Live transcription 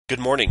Good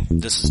morning.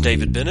 This is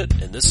David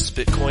Bennett, and this is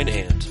Bitcoin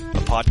And,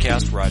 a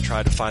podcast where I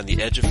try to find the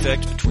edge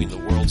effect between the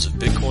worlds of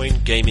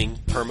Bitcoin, gaming,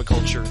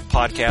 permaculture,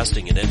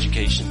 podcasting, and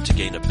education to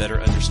gain a better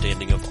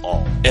understanding of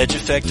all. Edge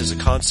effect is a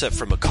concept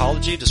from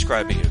ecology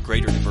describing a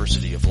greater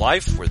diversity of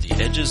life where the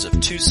edges of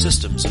two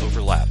systems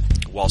overlap.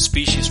 While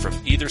species from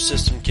either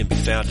system can be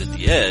found at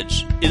the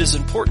edge, it is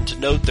important to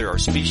note there are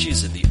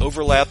species in the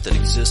overlap that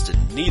exist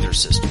in neither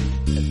system,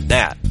 and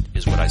that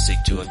is what I seek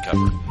to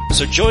uncover.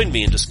 So join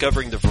me in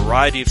discovering the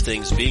variety of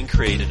things being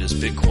created as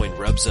Bitcoin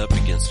rubs up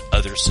against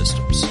other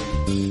systems.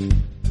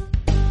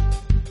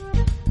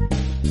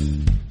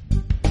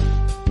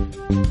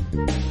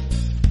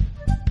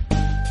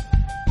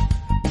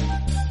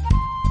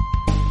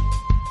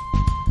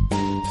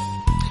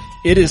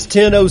 It is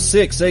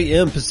 10:06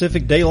 a.m.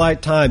 Pacific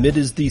Daylight Time. It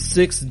is the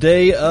 6th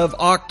day of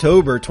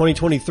October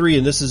 2023,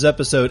 and this is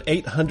episode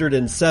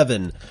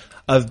 807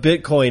 of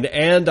Bitcoin.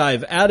 And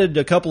I've added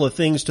a couple of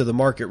things to the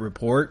market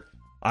report.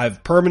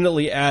 I've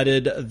permanently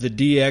added the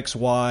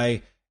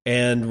DXY,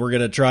 and we're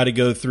going to try to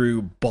go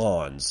through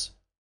bonds,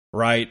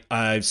 right?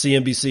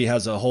 CNBC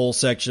has a whole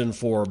section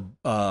for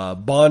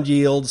bond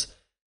yields,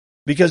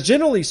 because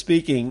generally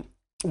speaking,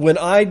 when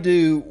I'm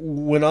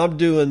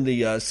doing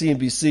the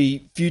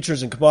CNBC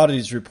futures and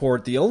commodities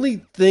report, the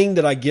only thing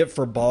that I get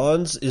for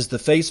bonds is the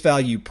face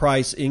value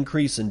price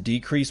increase and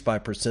decrease by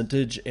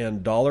percentage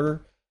and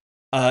dollar.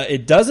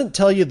 It doesn't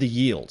tell you the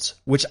yields,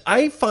 which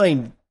I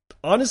find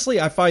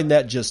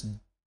that just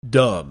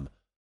dumb.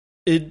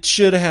 It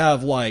should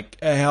have like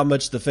how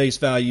much the face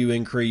value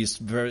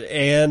increased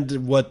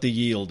and what the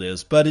yield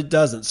is, but it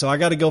doesn't. So I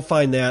got to go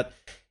find that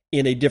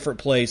in a different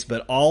place,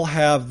 but I'll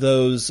have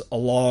those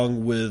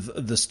along with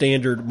the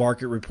standard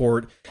market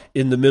report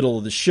in the middle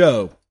of the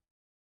show.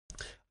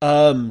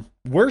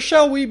 Where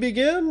shall we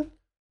begin?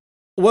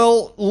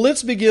 Well,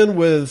 let's begin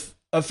with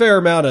a fair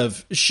amount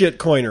of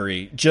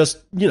shitcoinery,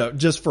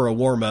 just for a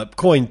warm-up.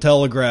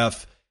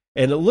 Cointelegraph,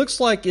 and it looks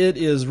like it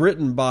is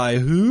written by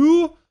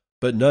who?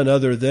 But none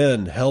other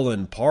than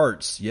Helen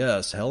Partz.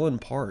 Yes, Helen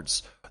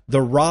Partz.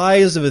 The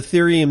rise of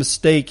Ethereum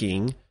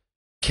staking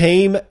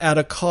came at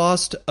a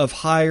cost of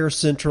higher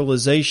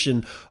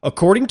centralization,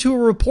 according to a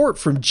report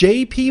from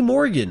JP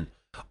Morgan.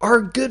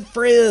 Our good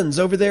friends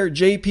over there at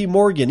JP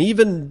Morgan,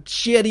 even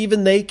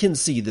they can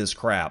see this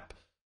crap.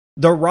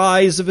 The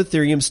rise of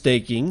Ethereum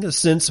staking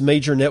since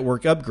major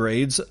network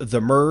upgrades,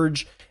 the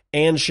merge,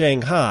 and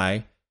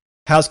Shanghai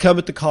has come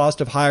at the cost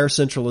of higher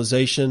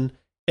centralization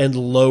and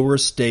lower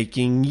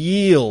staking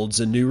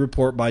yields, a new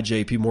report by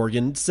JP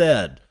Morgan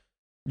said.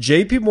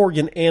 JP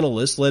Morgan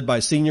analysts led by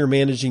Senior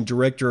Managing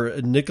Director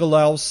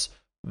Nikolaus,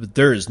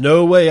 there is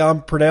no way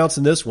I'm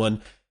pronouncing this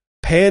one,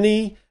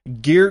 Pani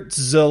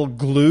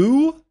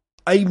Girtzelglou,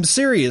 I'm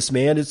serious,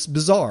 man, it's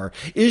bizarre,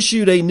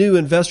 issued a new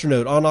investor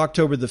note on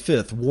October the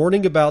 5th,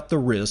 warning about the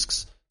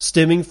risks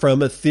stemming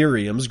from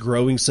Ethereum's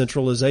growing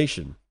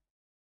centralization.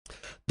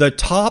 The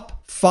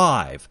top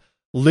 5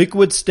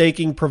 liquid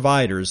staking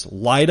providers,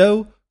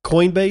 Lido,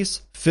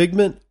 Coinbase,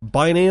 Figment,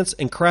 Binance,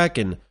 and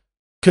Kraken,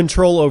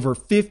 control over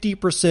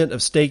 50%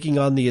 of staking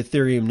on the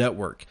Ethereum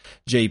network,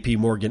 JP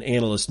Morgan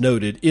analyst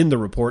noted in the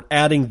report,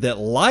 adding that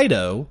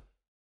Lido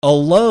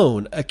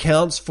alone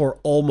accounts for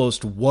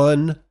almost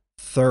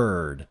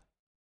 1/3.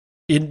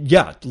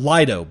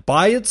 Lido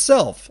by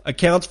itself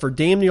accounts for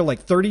damn near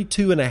like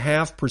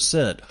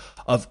 32.5%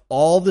 of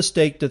all the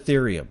staked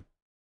Ethereum.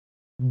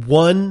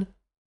 One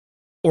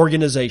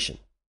organization.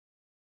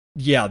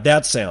 Yeah,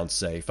 that sounds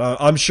safe.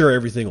 I'm sure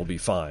everything will be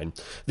fine.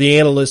 The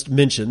analyst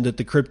mentioned that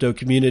the crypto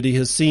community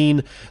has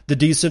seen the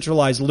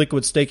decentralized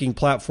liquid staking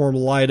platform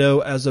Lido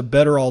as a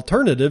better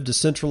alternative to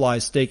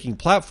centralized staking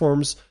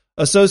platforms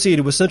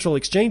associated with central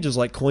exchanges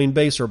like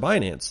Coinbase or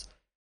Binance.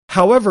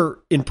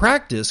 However, in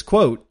practice,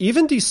 quote,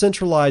 even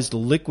decentralized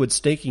liquid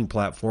staking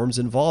platforms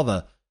involve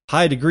a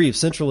high degree of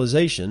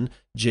centralization,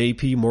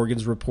 JP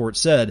Morgan's report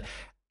said,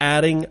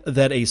 adding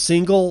that a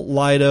single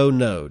Lido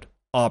node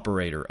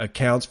operator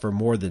accounts for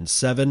more than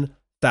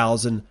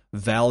 7,000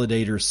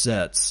 validator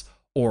sets,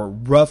 or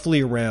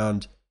roughly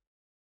around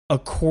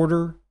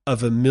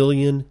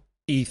 250,000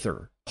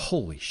 Ether.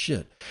 Holy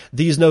shit.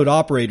 These node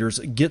operators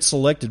get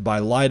selected by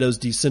Lido's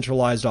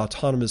decentralized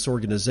autonomous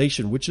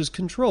organization, which is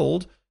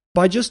controlled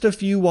by just a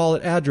few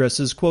wallet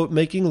addresses, quote,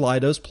 making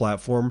Lido's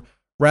platform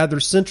rather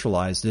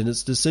centralized in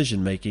its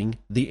decision-making,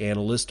 the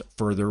analyst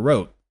further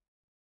wrote.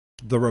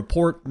 The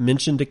report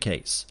mentioned a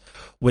case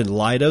when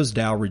Lido's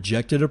DAO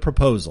rejected a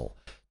proposal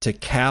to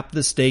cap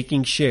the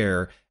staking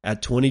share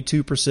at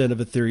 22% of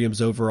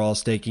Ethereum's overall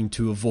staking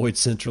to avoid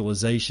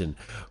centralization.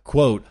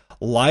 Quote,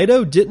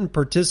 Lido didn't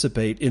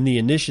participate in the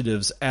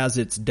initiatives as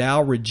its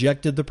DAO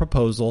rejected the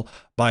proposal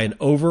by an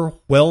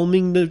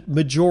overwhelming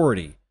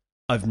majority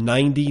of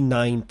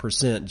 99%,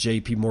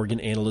 JP Morgan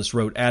analyst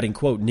wrote, adding,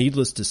 quote,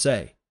 needless to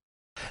say,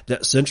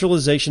 that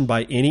centralization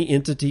by any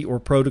entity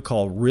or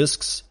protocol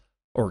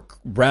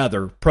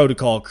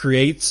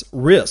creates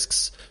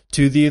risks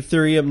to the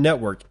Ethereum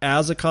network,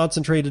 as a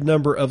concentrated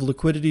number of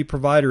liquidity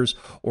providers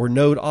or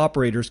node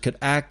operators could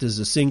act as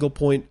a single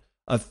point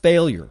of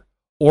failure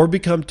or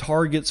become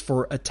targets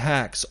for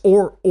attacks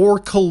or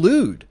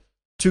collude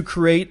to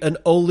create an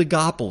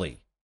oligopoly.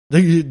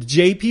 The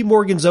JP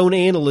Morgan's own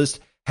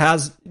analyst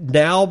has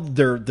now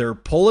they're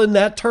pulling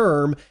that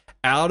term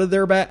out of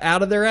their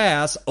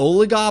ass,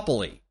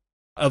 oligopoly.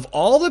 Of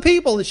all the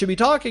people that should be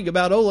talking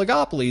about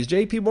oligopolies,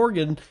 JP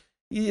Morgan,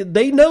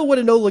 they know what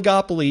an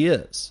oligopoly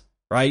is,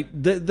 right?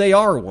 They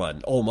are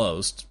one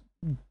almost.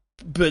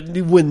 But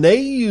when they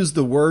use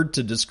the word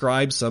to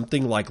describe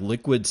something like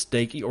liquid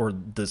staking or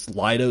this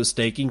Lido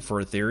staking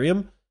for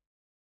Ethereum,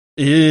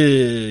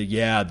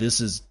 yeah, this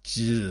is,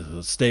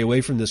 stay away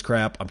from this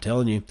crap. I'm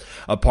telling you.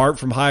 Apart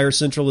from higher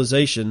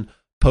centralization,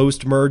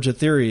 post-merge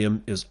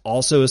Ethereum is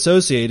also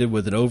associated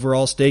with an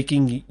overall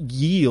staking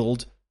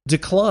yield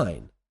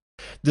decline.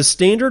 The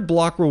standard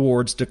block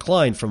rewards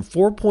declined from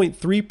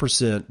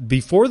 4.3%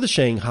 before the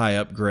Shanghai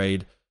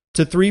upgrade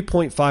to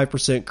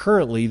 3.5%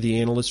 currently, the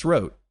analyst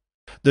wrote.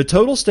 The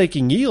total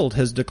staking yield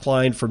has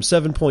declined from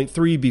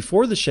 7.3%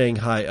 before the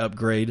Shanghai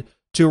upgrade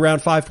to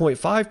around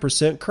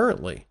 5.5%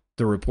 currently,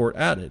 the report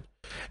added.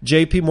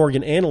 JP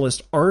Morgan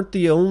analysts aren't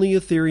the only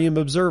Ethereum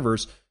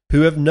observers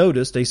who have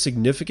noticed a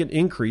significant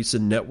increase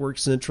in network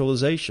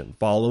centralization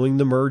following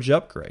the merge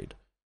upgrade.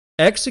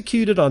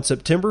 Executed on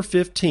September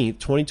 15,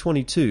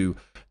 2022,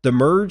 the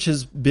merge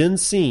has been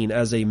seen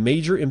as a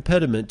major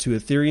impediment to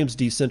Ethereum's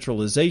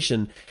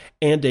decentralization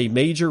and a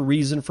major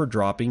reason for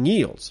dropping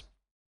yields.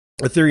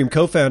 Ethereum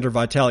co-founder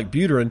Vitalik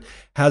Buterin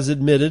has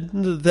admitted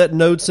that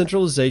node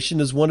centralization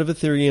is one of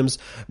Ethereum's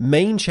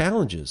main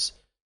challenges.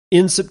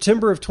 In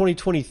September of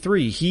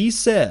 2023, he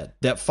said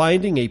that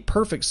finding a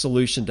perfect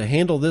solution to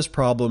handle this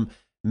problem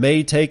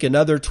may take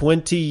another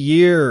 20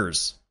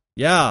 years.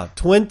 Yeah,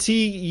 20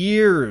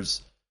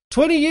 years.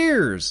 20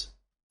 years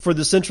for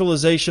the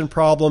centralization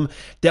problem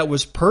that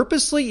was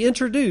purposely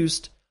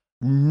introduced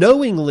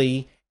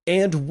knowingly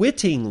and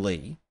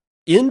wittingly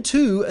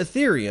into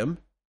Ethereum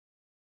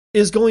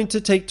is going to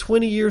take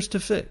 20 years to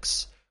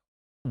fix.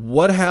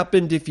 What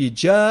happened if you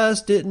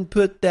just didn't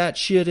put that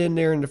shit in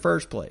there in the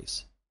first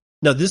place?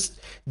 Now, this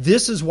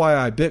is why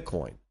I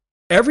Bitcoin.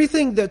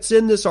 Everything that's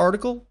in this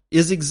article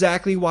is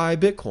exactly why I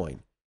Bitcoin.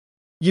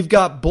 You've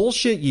got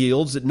bullshit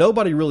yields that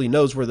nobody really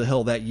knows where the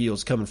hell that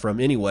yield's coming from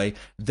anyway.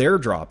 They're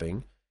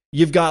dropping.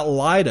 You've got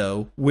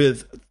Lido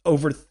with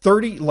over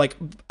 30, like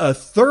a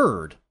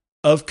third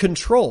of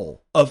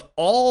control of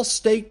all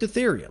staked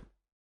Ethereum.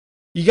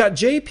 You got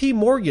JP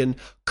Morgan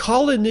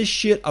calling this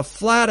shit a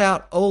flat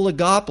out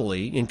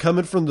oligopoly, and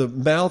coming from the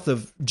mouth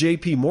of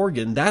JP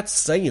Morgan, that's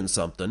saying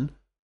something.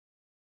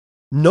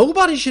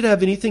 Nobody should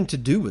have anything to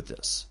do with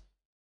this.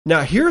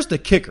 Now, here's the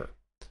kicker.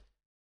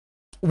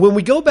 When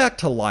we go back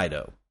to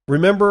Lido,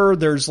 remember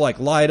there's like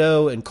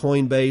Lido and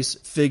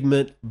Coinbase,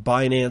 Figment,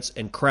 Binance,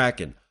 and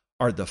Kraken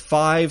are the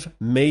 5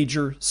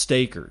 major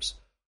stakers.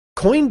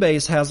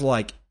 Coinbase has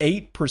like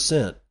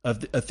 8%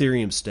 of the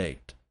Ethereum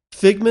staked.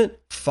 Figment,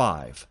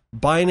 5%.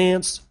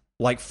 Binance,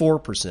 like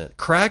 4%.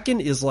 Kraken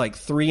is like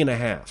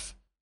 3.5%.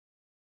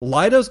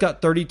 Lido's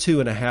got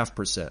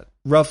 32.5%,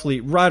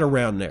 roughly right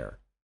around there.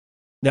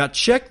 Now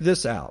check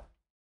this out.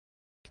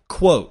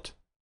 Quote,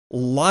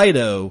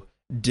 Lido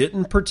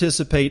didn't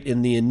participate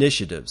in the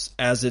initiatives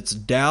as its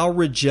DAO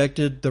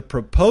rejected the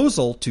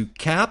proposal to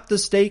cap the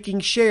staking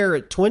share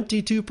at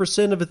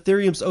 22% of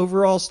Ethereum's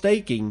overall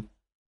staking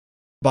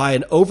by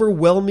an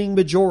overwhelming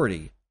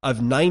majority of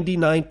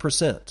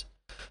 99%.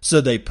 So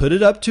they put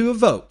it up to a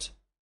vote.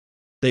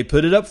 They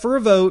put it up for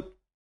a vote,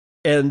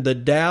 and the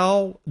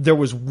DAO, there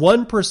was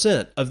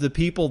 1% of the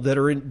people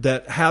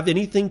that have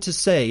anything to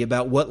say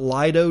about what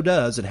Lido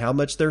does and how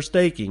much they're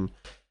staking.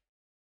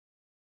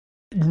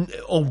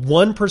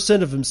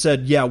 1% of them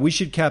said, yeah, we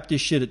should cap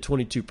this shit at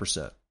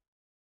 22%.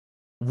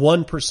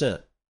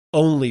 1%.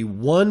 Only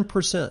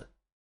 1%.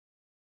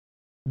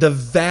 The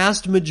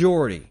vast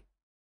majority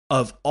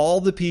of all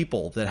the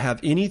people that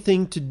have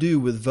anything to do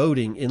with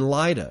voting in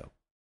Lido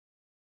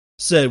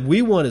said,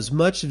 we want as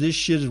much of this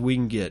shit as we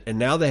can get. And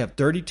now they have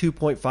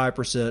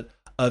 32.5%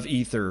 of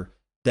Ether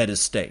that is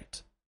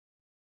staked.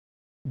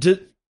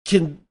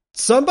 Can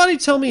somebody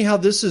tell me how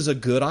this is a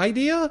good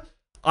idea?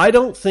 I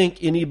don't think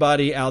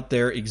anybody out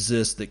there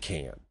exists that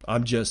can.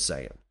 I'm just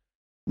saying.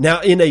 Now,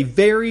 in a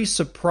very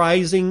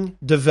surprising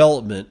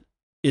development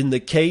in the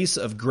case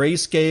of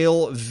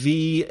Grayscale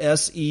v.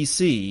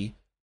 SEC,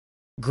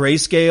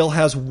 Grayscale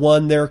has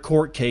won their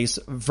court case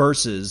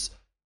versus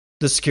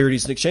the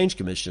Securities and Exchange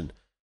Commission.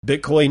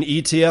 Bitcoin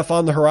ETF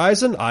on the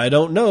horizon? I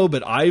don't know,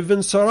 but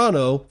Ivan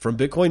Serrano from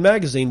Bitcoin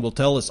Magazine will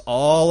tell us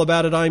all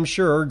about it, I'm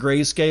sure.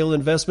 Grayscale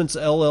Investments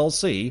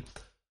LLC,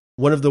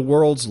 one of the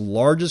world's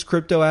largest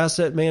crypto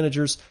asset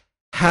managers,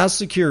 has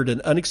secured an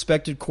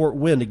unexpected court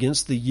win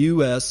against the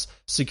U.S.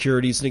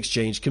 Securities and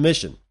Exchange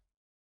Commission.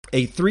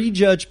 A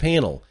 3-judge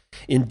panel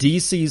in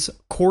D.C.'s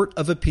Court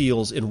of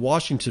Appeals in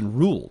Washington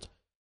ruled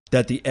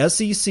that the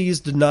SEC's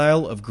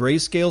denial of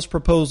Grayscale's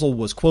proposal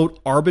was, quote,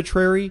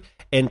 arbitrary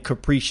and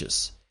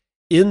capricious,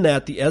 in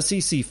that the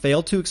SEC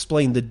failed to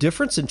explain the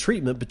difference in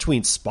treatment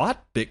between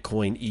spot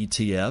Bitcoin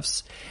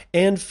ETFs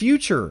and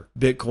future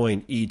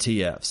Bitcoin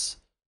ETFs.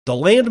 The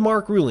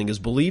landmark ruling is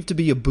believed to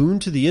be a boon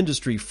to the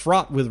industry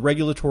fraught with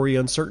regulatory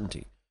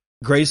uncertainty.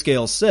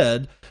 Grayscale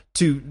said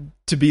to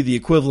be the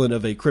equivalent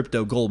of a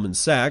crypto Goldman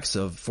Sachs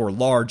for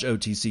large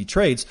OTC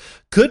trades,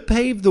 could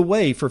pave the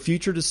way for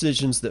future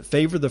decisions that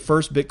favor the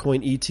first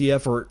Bitcoin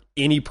ETF or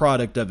any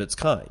product of its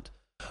kind.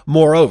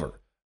 Moreover,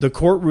 the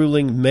court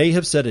ruling may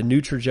have set a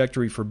new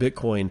trajectory for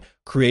Bitcoin,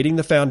 creating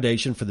the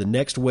foundation for the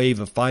next wave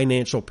of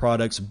financial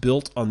products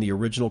built on the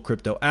original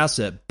crypto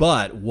asset.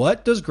 But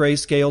what does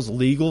Grayscale's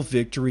legal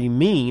victory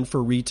mean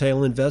for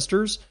retail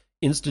investors,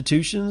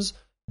 institutions,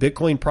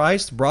 Bitcoin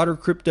price, broader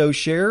crypto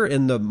share,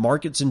 and the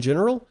markets in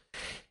general?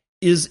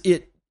 Is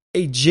it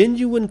a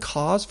genuine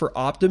cause for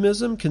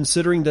optimism,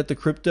 considering that the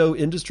crypto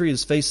industry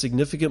has faced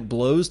significant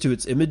blows to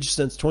its image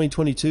since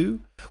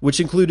 2022, which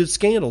included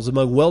scandals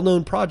among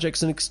well-known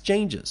projects and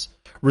exchanges,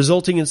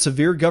 resulting in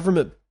severe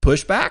government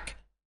pushback?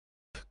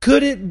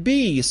 Could it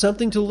be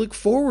something to look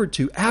forward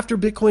to after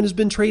Bitcoin has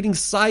been trading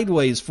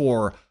sideways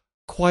for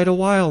quite a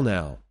while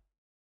now?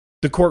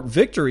 The court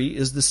victory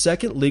is the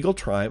second legal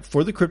triumph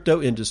for the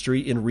crypto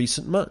industry in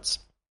recent months.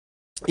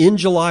 In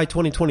July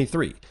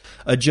 2023,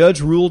 a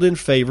judge ruled in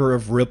favor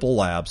of Ripple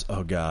Labs,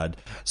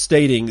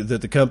 stating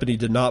that the company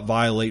did not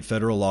violate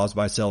federal laws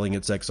by selling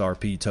its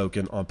XRP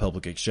token on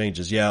public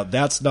exchanges. Yeah,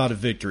 that's not a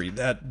victory.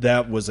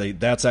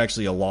 That's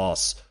actually a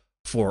loss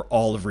for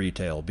all of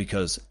retail,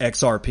 because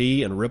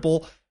XRP and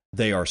Ripple,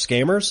 they are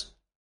scammers.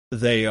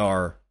 They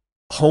are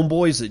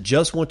homeboys that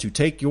just want to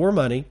take your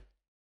money,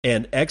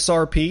 and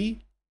XRP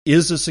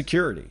is a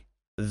security.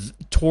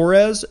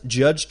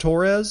 Judge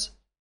Torres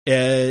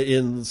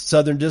in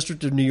Southern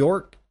District of New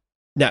York,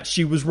 now,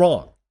 she was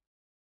wrong.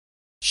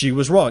 She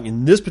was wrong.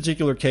 In this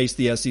particular case,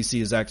 the SEC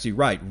is actually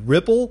right.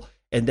 Ripple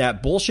and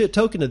that bullshit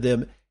token of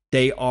them,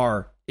 they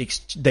are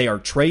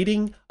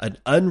trading an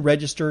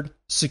unregistered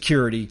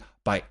security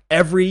by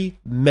every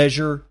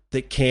measure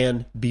that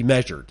can be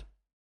measured.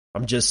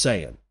 I'm just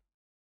saying.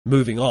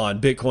 Moving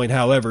on, Bitcoin,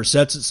 however,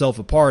 sets itself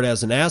apart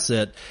as an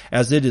asset,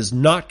 as it is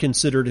not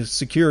considered a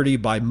security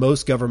by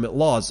most government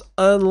laws,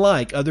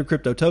 unlike other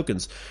crypto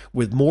tokens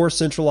with more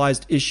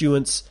centralized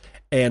issuance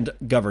and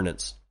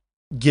governance.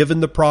 Given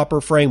the proper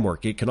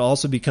framework, it can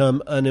also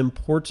become an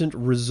important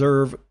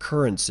reserve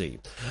currency.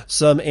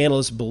 Some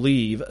analysts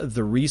believe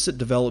the recent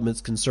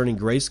developments concerning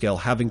Grayscale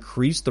have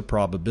increased the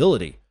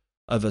probability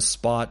of a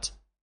spot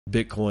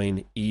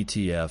Bitcoin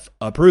ETF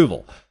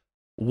approval.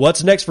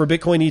 What's next for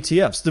Bitcoin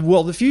ETFs?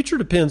 Well, the future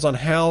depends on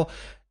how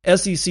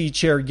SEC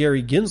Chair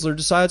Gary Gensler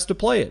decides to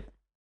play it.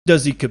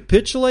 Does he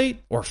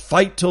capitulate or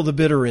fight till the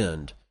bitter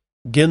end?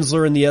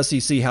 Gensler and the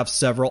SEC have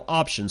several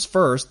options.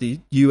 First, the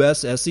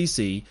U.S.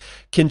 SEC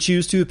can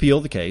choose to appeal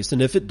the case,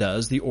 and if it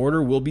does, the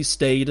order will be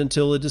stayed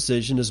until a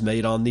decision is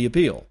made on the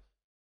appeal.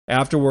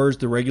 Afterwards,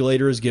 the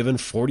regulator is given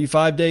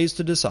 45 days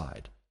to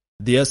decide.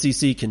 The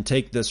SEC can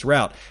take this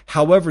route.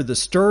 However, the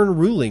Stern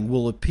ruling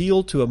will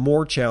appeal to a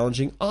more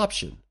challenging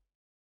option.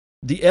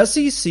 The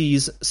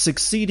SEC's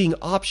succeeding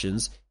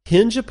options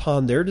hinge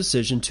upon their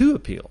decision to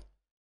appeal.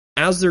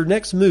 As their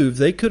next move,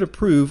 they could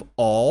approve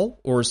all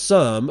or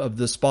some of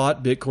the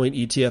spot Bitcoin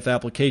ETF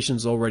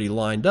applications already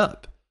lined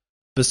up.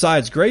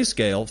 Besides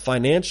Grayscale,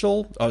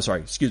 financial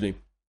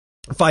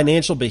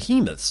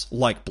behemoths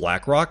like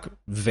BlackRock,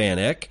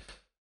 VanEck,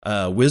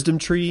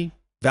 WisdomTree,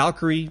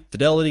 Valkyrie,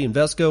 Fidelity,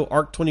 Invesco,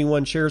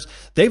 ARK21 shares,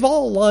 they've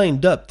all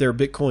lined up their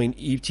Bitcoin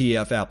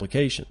ETF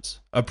applications.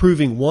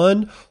 Approving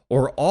one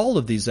or all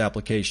of these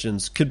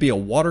applications could be a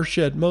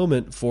watershed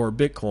moment for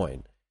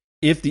Bitcoin.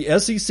 If the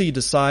SEC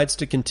decides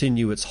to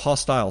continue its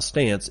hostile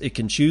stance, it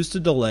can choose to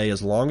delay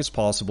as long as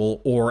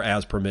possible or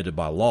as permitted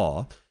by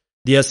law.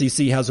 The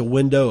SEC has a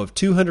window of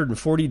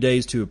 240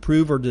 days to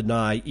approve or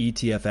deny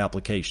ETF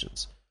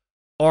applications.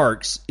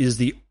 ARKS is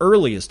the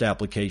earliest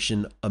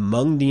application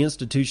among the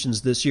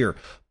institutions this year,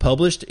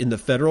 published in the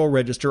Federal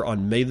Register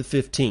on May the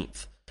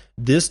 15th.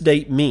 This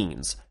date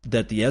means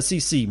that the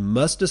SEC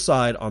must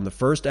decide on the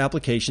first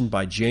application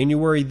by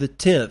January the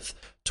 10th,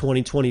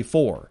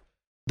 2024.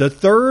 The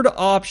third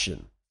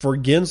option for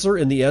Gensler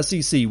and the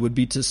SEC would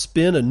be to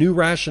spin a new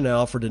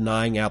rationale for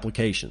denying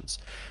applications.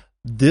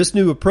 This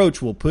new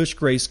approach will push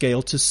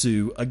Grayscale to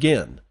sue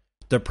again.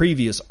 The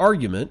previous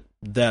argument,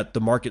 that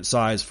the market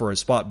size for a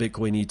spot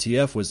Bitcoin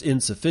ETF was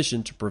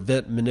insufficient to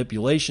prevent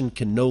manipulation,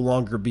 can no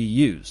longer be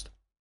used.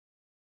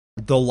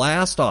 The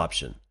last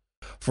option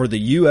for the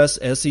U.S.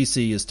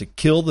 SEC is to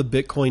kill the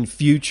Bitcoin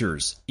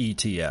futures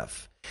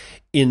ETF.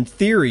 In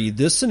theory,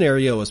 this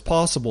scenario is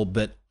possible,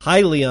 but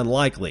highly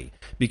unlikely,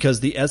 because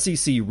the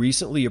SEC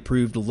recently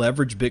approved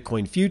leveraged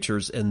Bitcoin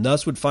futures and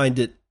thus would find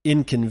it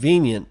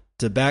inconvenient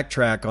to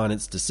backtrack on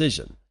its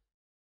decision.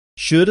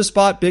 Should a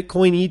spot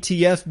Bitcoin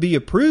ETF be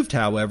approved,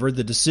 however,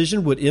 the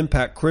decision would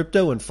impact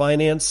crypto and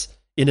finance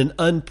in an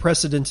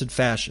unprecedented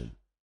fashion.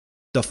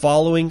 The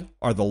following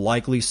are the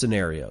likely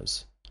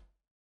scenarios.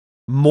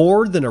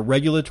 More than a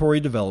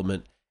regulatory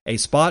development, a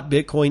spot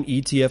Bitcoin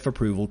ETF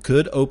approval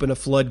could open a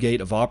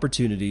floodgate of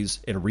opportunities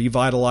and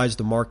revitalize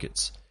the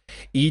markets.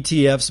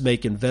 ETFs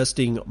make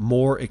investing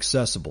more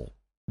accessible.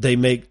 They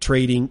make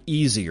trading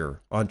easier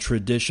on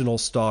traditional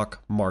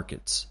stock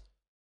markets.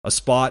 A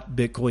spot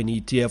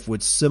Bitcoin ETF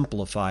would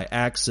simplify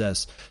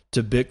access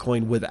to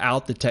Bitcoin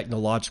without the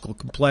technological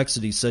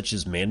complexities such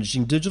as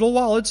managing digital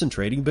wallets and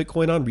trading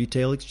Bitcoin on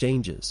retail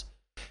exchanges.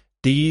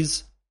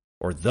 These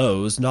or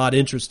those not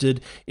interested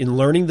in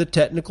learning the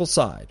technical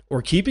side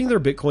or keeping their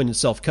Bitcoin in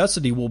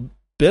self-custody will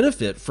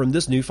benefit from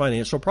this new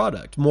financial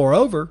product.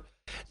 Moreover,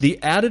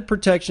 the added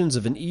protections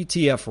of an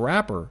ETF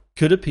wrapper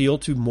could appeal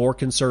to more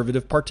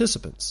conservative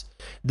participants.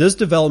 This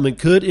development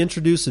could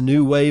introduce a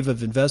new wave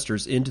of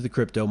investors into the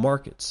crypto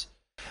markets.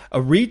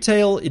 A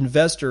retail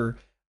investor,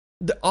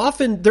 they're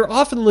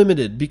often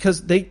limited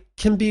because they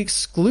can be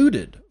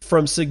excluded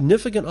from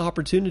significant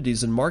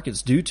opportunities in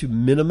markets due to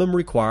minimum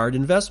required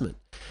investment,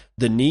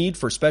 the need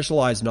for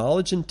specialized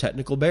knowledge, and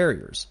technical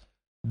barriers.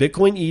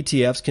 Bitcoin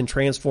ETFs can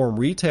transform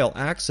retail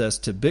access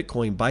to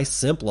Bitcoin by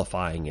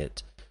simplifying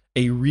it.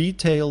 A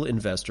retail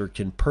investor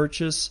can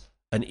purchase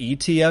an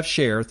ETF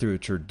share through a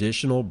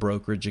traditional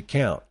brokerage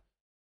account.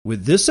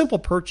 With this simple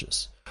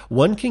purchase,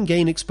 one can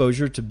gain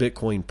exposure to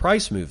Bitcoin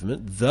price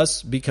movement,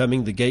 thus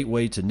becoming the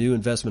gateway to new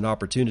investment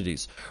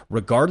opportunities.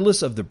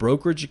 Regardless of the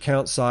brokerage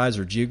account size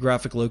or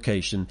geographic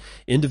location,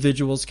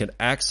 individuals can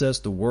access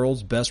the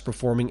world's best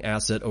performing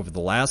asset over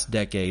the last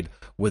decade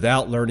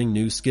without learning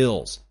new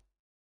skills.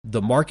 The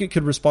market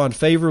could respond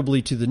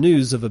favorably to the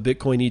news of a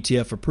Bitcoin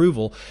ETF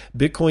approval.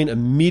 Bitcoin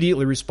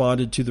immediately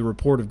responded to the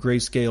report of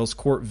Grayscale's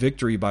court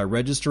victory by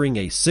registering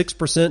a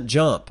 6%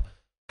 jump.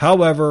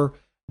 However,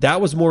 that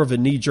was more of a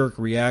knee-jerk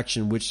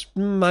reaction, which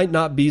might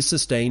not be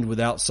sustained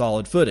without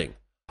solid footing.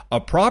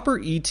 A proper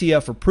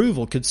ETF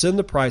approval could send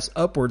the price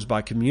upwards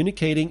by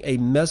communicating a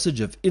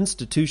message of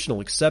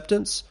institutional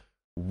acceptance,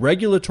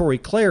 regulatory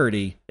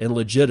clarity, and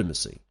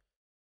legitimacy.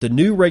 The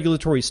new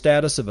regulatory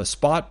status of a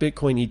spot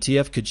Bitcoin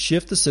ETF could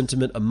shift the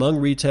sentiment among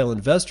retail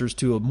investors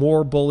to a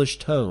more bullish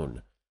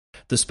tone.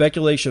 The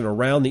speculation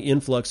around the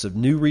influx of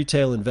new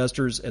retail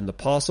investors and the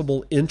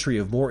possible entry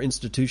of more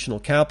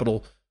institutional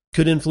capital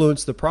could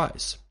influence the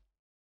price.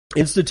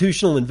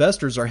 Institutional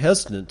investors are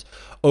hesitant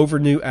over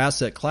new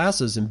asset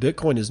classes, and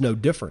Bitcoin is no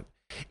different.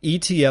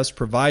 ETFs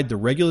provide the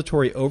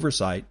regulatory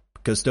oversight,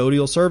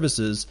 custodial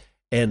services,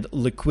 and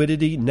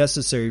liquidity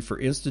necessary for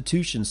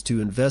institutions to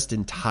invest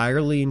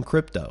entirely in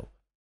crypto.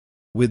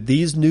 With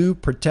these new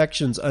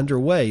protections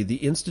underway,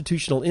 the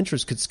institutional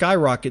interest could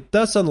skyrocket,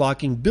 thus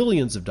unlocking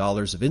billions of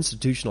dollars of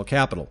institutional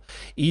capital.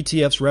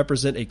 ETFs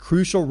represent a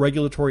crucial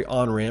regulatory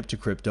on-ramp to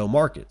crypto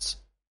markets.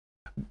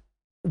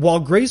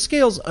 While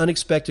Grayscale's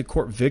unexpected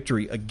court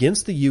victory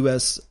against the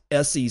U.S.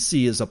 SEC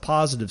is a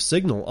positive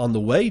signal on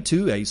the way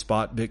to a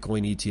spot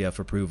Bitcoin ETF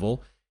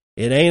approval,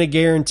 it ain't a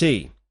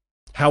guarantee.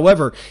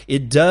 However,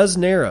 it does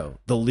narrow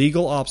the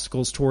legal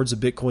obstacles towards a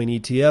Bitcoin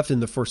ETF in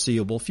the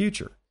foreseeable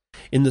future.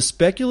 In the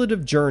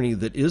speculative journey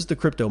that is the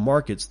crypto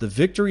markets, the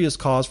victory is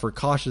cause for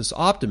cautious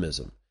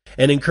optimism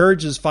and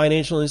encourages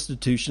financial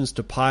institutions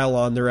to pile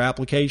on their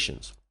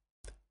applications.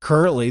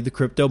 Currently, the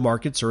crypto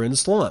markets are in a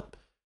slump.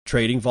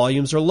 Trading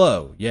volumes are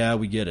low. Yeah,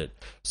 we get it.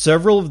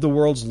 Several of the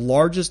world's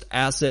largest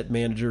asset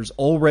managers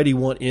already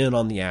want in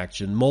on the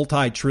action.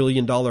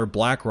 Multi-trillion-dollar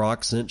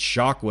BlackRock sent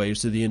shockwaves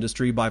to the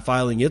industry by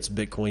filing its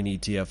Bitcoin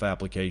ETF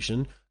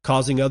application,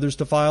 causing others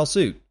to file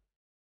suit.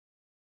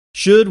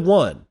 Should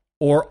one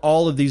or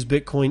all of these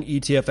Bitcoin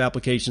ETF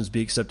applications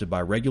be accepted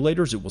by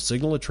regulators, it will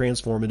signal a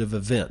transformative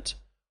event,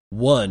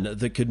 one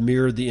that could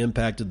mirror the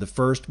impact of the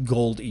first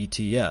gold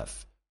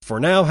ETF. For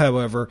now,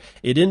 however,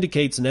 it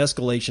indicates an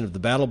escalation of the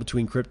battle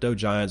between crypto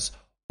giants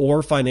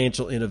or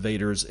financial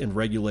innovators and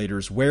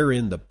regulators,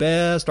 wherein the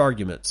best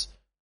arguments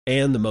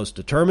and the most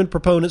determined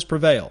proponents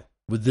prevail.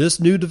 With this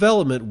new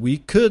development, we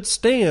could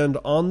stand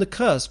on the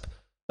cusp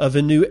of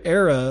a new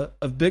era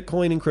of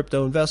Bitcoin and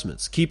crypto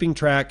investments. Keeping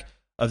track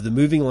of the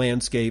moving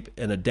landscape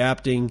and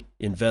adapting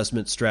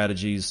investment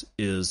strategies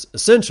is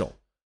essential.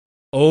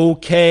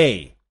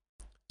 Okay,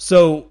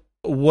 so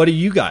what do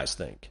you guys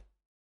think?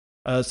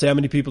 Say, how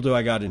many people do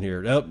I got in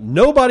here? Nope,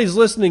 nobody's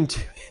listening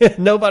to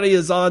nobody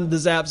is on the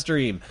Zap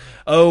stream.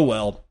 Oh,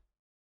 well,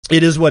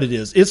 it is what it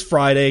is. It's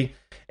Friday,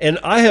 and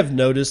I have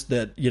noticed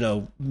that,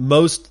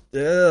 most,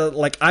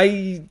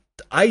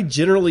 I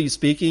generally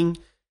speaking,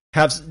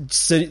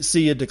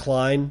 see a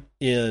decline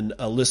in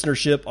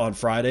listenership on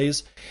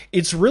Fridays.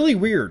 It's really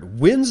weird.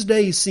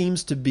 Wednesday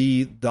seems to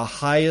be the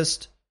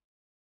highest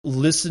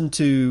listened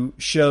to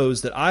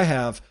shows that I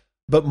have,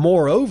 but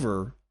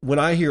moreover, when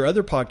I hear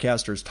other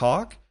podcasters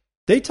talk,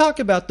 they talk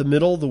about the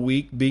middle of the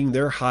week being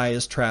their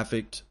highest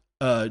trafficked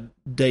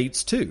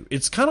dates too.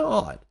 It's kind of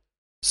odd.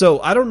 So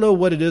I don't know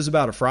what it is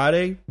about a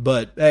Friday,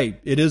 but hey,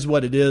 it is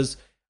what it is.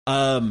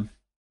 But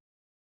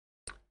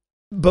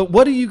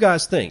what do you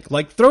guys think?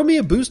 Like, throw me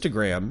a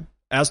boostagram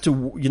as to,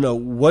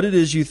 what it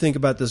is you think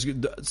about this,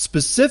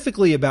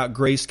 specifically about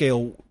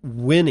Grayscale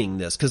winning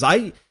this. Because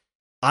I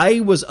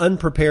was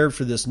unprepared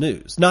for this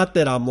news. Not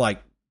that I'm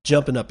like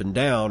jumping up and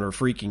down or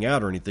freaking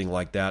out or anything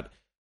like that,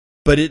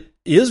 but it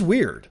is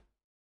weird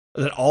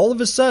that all of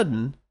a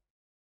sudden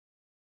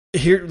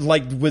here,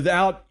 like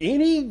without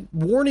any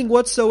warning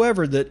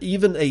whatsoever that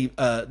even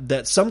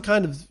that some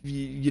kind of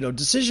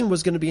decision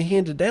was going to be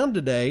handed down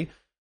today,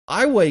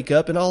 I wake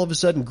up and all of a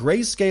sudden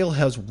Grayscale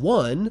has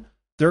won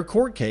their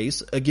court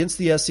case against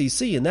the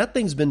SEC, and that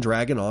thing's been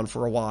dragging on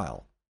for a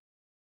while.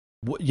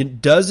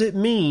 Does it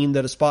mean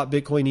that a spot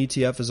Bitcoin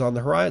ETF is on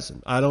the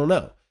horizon? I don't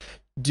know.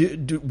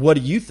 What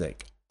do you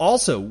think?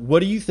 Also,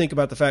 what do you think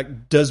about the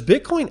fact, does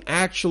Bitcoin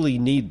actually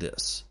need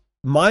this?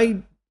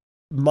 My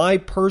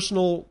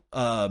personal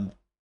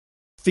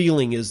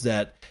feeling is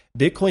that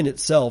Bitcoin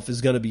itself is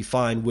going to be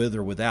fine with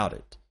or without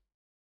it.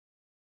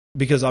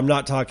 Because I'm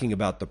not talking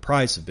about the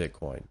price of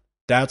Bitcoin.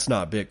 That's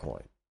not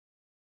Bitcoin.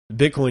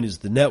 Bitcoin is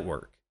the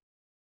network.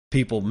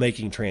 People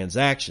making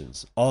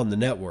transactions on the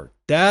network.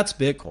 That's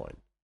Bitcoin.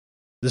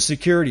 The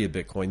security of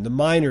Bitcoin, the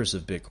miners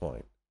of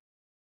Bitcoin,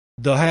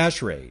 the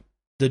hash rate,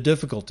 the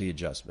difficulty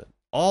adjustment,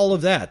 all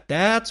of that,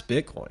 that's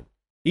Bitcoin.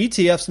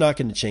 ETF's not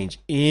going to change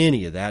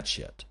any of that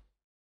shit.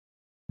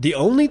 The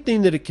only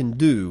thing that it can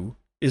do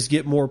is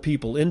get more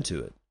people into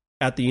it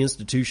at the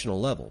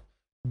institutional level.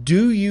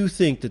 Do you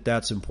think that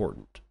that's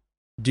important?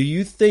 Do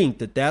you think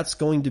that that's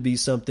going to be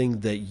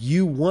something that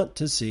you want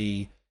to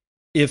see?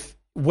 If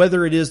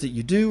whether it is that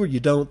you do or you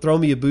don't, throw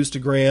me a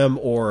boostagram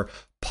or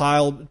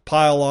pile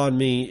on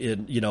me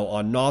in,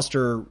 on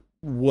Nostr,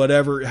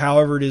 whatever,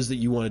 however it is that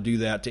you want to do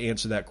that to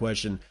answer that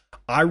question.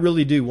 I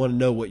really do want to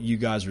know what you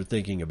guys are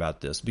thinking about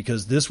this,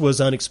 because this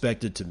was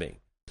unexpected to me.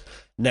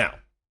 Now,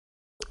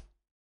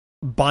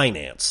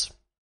 Binance.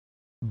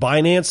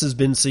 Binance has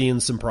been seeing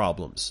some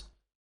problems.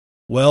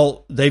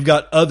 Well, they've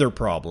got other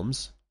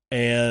problems.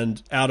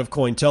 And out of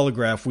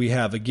Cointelegraph, we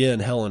have, again,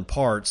 Helen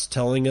Partz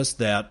telling us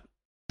that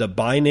the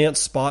Binance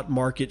spot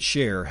market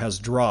share has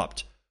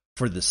dropped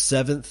for the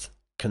 7th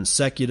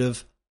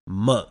consecutive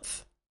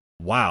month.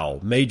 Wow.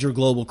 Major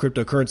global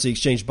cryptocurrency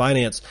exchange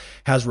Binance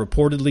has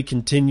reportedly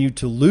continued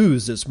to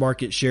lose its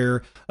market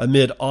share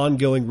amid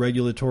ongoing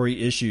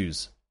regulatory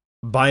issues.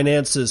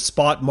 Binance's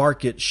spot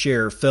market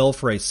share fell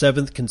for a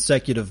 7th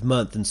consecutive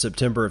month in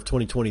September of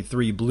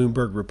 2023,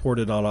 Bloomberg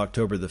reported on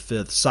October the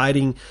 5th,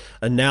 citing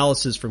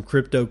analysis from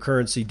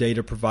cryptocurrency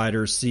data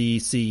provider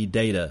CC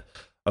Data.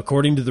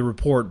 According to the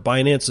report,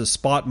 Binance's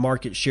spot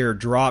market share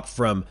dropped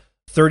from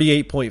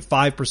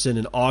 38.5%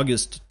 in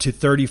August to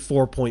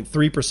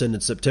 34.3%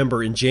 in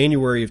September. In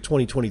January of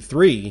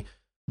 2023,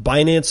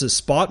 Binance's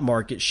spot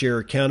market share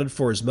accounted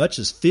for as much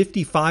as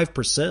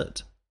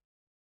 55%.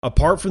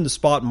 Apart from the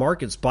spot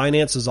markets,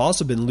 Binance has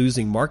also been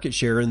losing market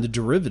share in the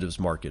derivatives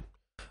market.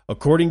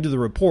 According to the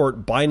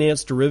report,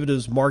 Binance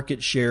derivatives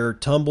market share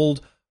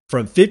tumbled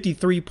from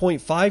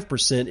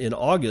 53.5% in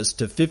August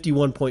to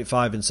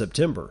 51.5% in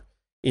September.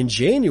 In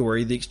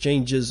January, the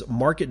exchange's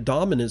market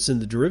dominance in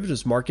the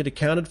derivatives market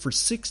accounted for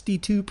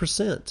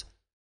 62%.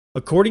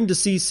 According to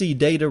CC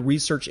Data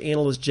research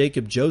analyst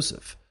Jacob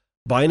Joseph,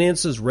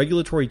 Binance's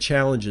regulatory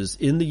challenges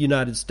in the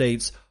United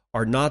States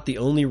are not the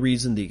only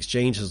reason the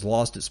exchange has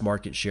lost its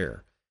market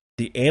share.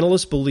 The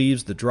analyst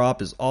believes the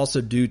drop is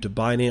also due to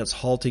Binance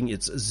halting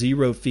its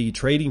zero-fee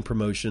trading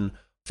promotion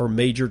for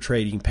major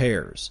trading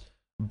pairs.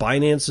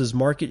 Binance's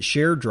market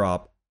share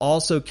drop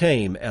also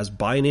came as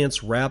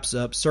Binance wraps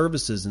up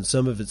services in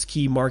some of its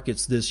key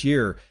markets this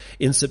year.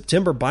 In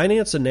September,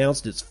 Binance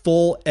announced its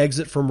full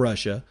exit from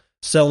Russia,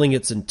 selling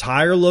its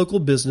entire local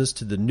business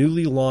to the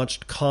newly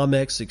launched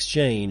COMEX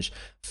exchange,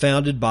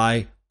 founded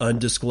by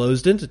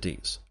undisclosed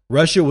entities.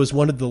 Russia was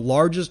one of the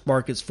largest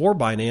markets for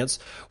Binance,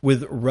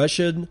 with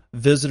Russian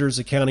visitors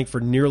accounting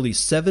for nearly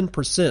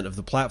 7% of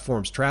the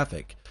platform's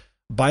traffic.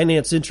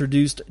 Binance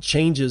introduced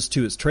changes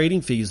to its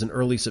trading fees in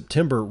early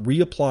September,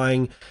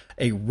 reapplying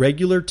a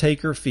regular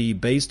taker fee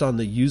based on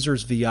the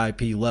user's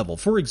VIP level.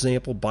 For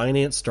example,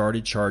 Binance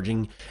started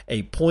charging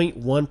a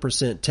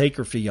 0.1%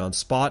 taker fee on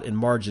spot and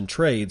margin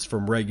trades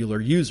from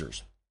regular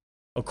users.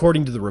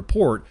 According to the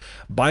report,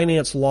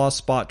 Binance lost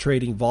spot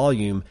trading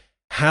volume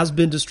has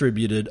been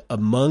distributed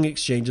among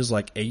exchanges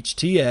like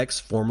HTX,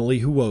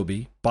 formerly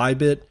Huobi,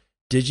 Bybit,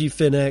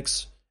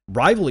 DigiFinex.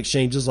 Rival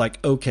exchanges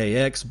like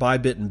OKX,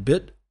 Bybit, and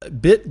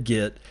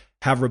BitGet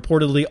have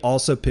reportedly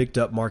also picked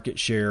up market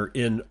share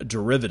in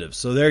derivatives.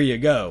 So there you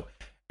go.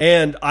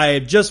 And I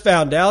have just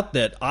found out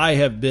that I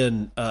have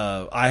been,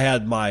 I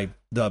had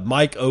the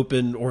mic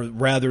open, or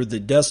rather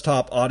the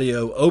desktop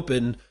audio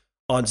open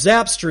on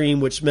Zapstream,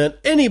 which meant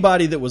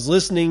anybody that was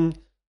listening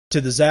to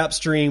the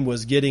Zapstream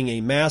was getting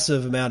a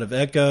massive amount of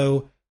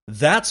echo.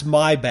 That's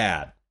my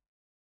bad.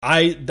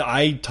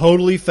 I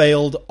totally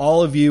failed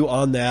all of you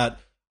on that.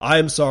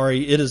 I'm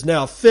sorry. It is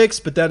now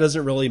fixed, but that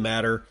doesn't really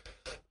matter.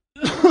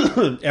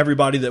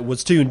 Everybody that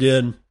was tuned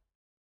in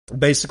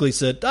basically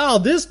said, "Oh,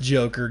 this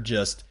joker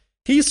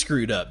he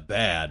screwed up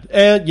bad."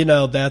 And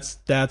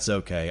that's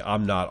okay.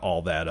 I'm not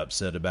all that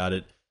upset about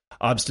it.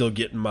 I'm still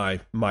getting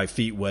my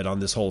feet wet on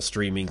this whole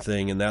streaming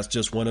thing, and that's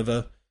just one of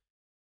the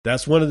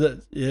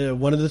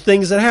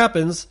things that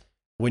happens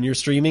when you're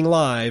streaming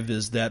live,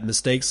 is that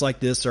mistakes like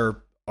this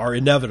are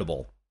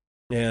inevitable.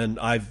 And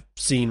I've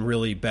seen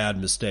really bad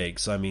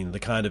mistakes. I mean, the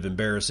kind of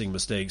embarrassing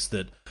mistakes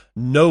that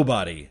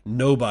nobody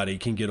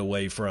can get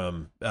away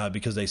from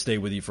because they stay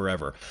with you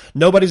forever.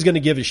 Nobody's going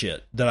to give a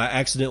shit that I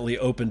accidentally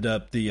opened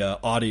up the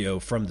audio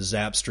from the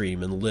Zap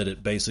stream and let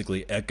it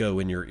basically echo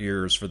in your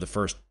ears for the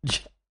first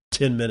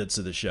 10 minutes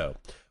of the show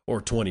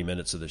or 20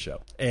 minutes of the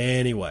show.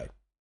 Anyway,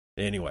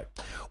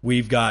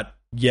 we've got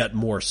yet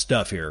more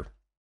stuff here.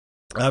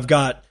 I've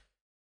got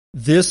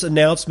this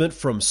announcement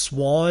from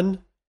Swan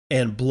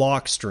and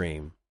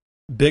Blockstream.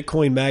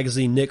 Bitcoin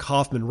Magazine Nick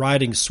Hoffman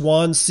writing,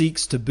 Swan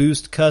seeks to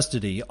boost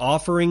custody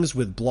offerings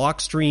with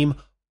Blockstream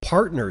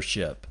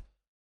partnership.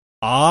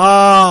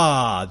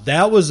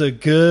 That was a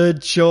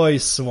good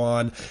choice,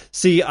 Swan.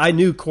 See, I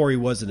knew Corey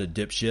wasn't a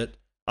dipshit.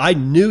 I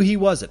knew he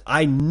wasn't.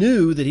 I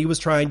knew that he was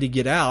trying to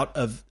get out.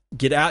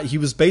 He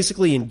was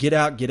basically in get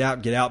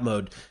out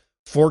mode.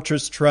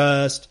 Fortress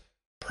Trust,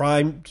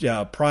 Prime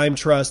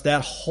Trust,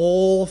 that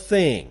whole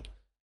thing.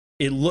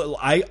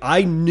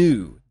 I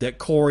knew that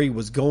Corey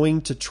was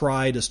going to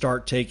try to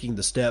start taking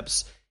the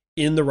steps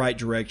in the right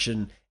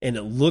direction, and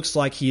it looks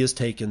like he has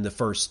taken the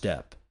first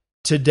step.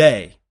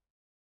 Today,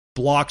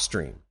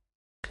 Blockstream,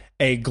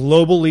 a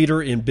global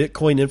leader in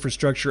Bitcoin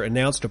infrastructure,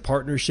 announced a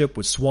partnership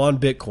with Swan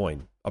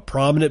Bitcoin, a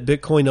prominent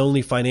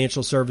Bitcoin-only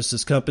financial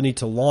services company,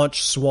 to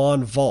launch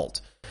Swan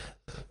Vault,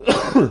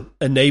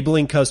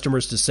 enabling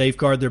customers to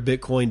safeguard their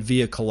Bitcoin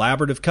via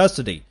collaborative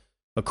custody.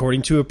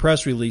 According to a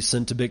press release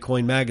sent to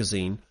Bitcoin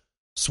Magazine,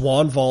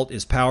 Swan Vault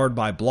is powered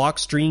by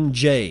Blockstream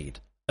Jade,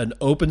 an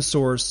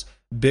open-source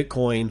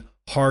Bitcoin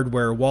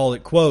hardware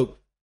wallet. Quote,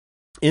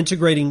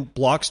 integrating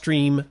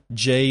Blockstream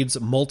Jade's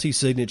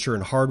multi-signature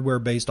and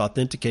hardware-based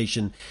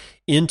authentication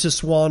into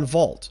Swan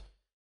Vault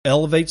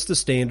elevates the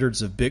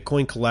standards of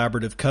Bitcoin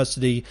collaborative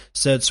custody,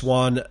 said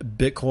Swan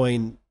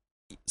Bitcoin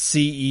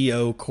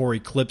CEO Corey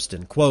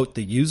Clipston. Quote,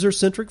 the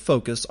user-centric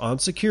focus on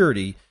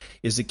security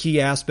is a key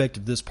aspect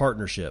of this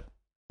partnership.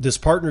 This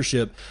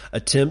partnership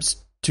attempts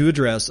to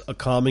address a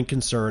common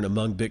concern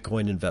among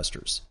Bitcoin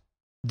investors,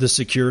 the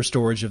secure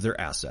storage of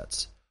their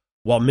assets.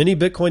 While many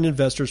Bitcoin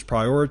investors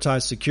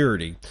prioritize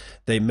security,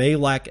 they may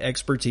lack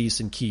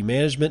expertise in key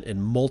management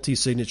and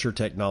multi-signature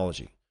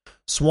technology.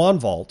 Swan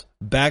Vault,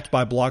 backed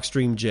by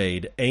Blockstream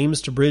Jade,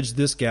 aims to bridge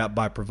this gap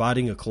by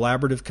providing a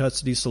collaborative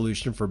custody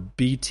solution for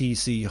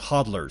BTC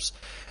hodlers.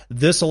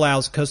 This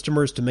allows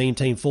customers to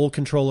maintain full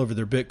control over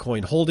their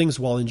Bitcoin holdings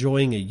while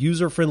enjoying a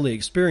user-friendly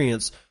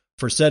experience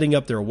for setting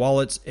up their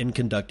wallets and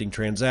conducting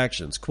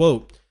transactions.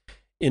 Quote,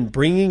 in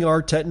bringing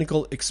our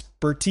technical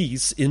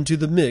expertise into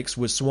the mix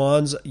with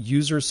Swan's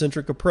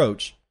user-centric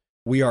approach,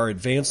 we are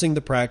advancing the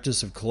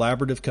practice of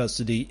collaborative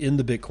custody in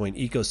the Bitcoin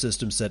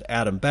ecosystem, said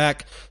Adam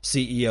Back,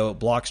 CEO at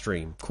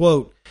Blockstream.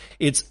 Quote,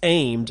 it's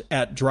aimed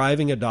at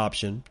driving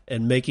adoption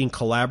and making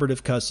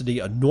collaborative custody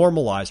a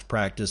normalized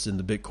practice in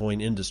the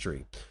Bitcoin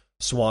industry.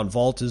 Swan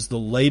Vault is the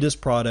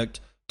latest product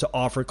to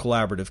offer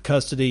collaborative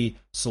custody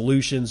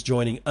solutions,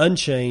 joining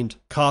Unchained,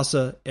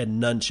 Casa,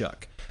 and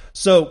Nunchuck.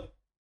 So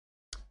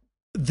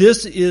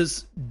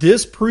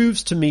this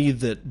proves to me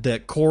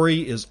that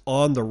Corey is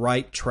on the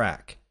right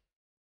track.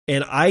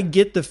 And I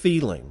get the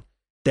feeling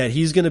that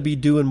he's going to be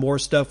doing more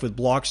stuff with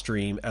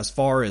Blockstream as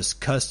far as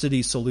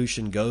custody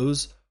solution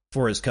goes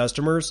for his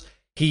customers.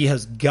 He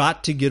has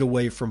got to get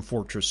away from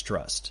Fortress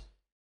Trust.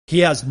 He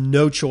has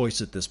no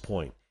choice at this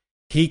point.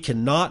 He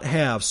cannot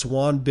have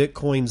Swan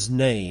Bitcoin's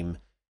name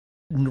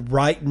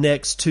right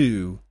next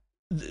to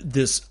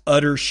this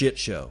utter shit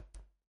show.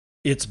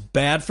 It's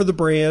bad for the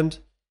brand.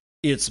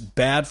 It's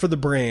bad for the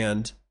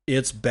brand.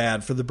 It's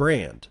bad for the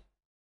brand.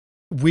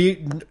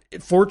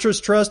 Fortress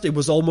Trust, it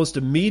was almost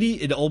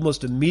immediate. It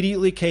almost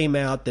immediately came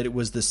out that it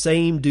was the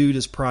same dude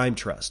as Prime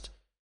Trust.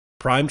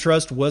 Prime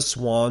Trust was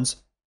Swan's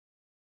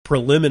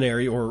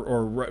preliminary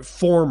or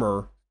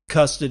former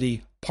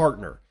custody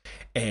partner,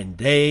 and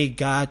they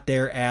got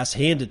their ass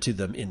handed to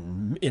them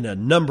in a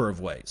number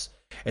of ways.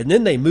 And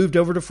then they moved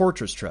over to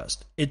Fortress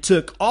Trust. It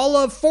took all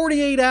of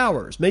 48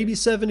 hours, maybe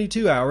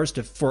 72 hours,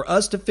 for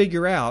us to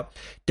figure out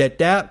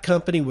that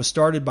company was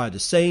started by the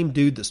same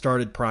dude that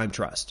started Prime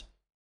Trust.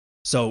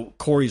 So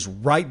Corey's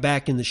right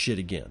back in the shit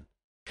again.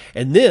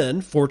 And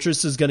then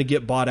Fortress is going to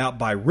get bought out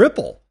by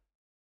Ripple.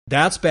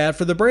 That's bad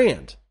for the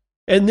brand.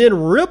 And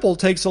then Ripple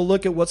takes a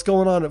look at what's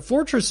going on at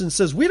Fortress and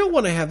says, we don't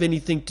want to have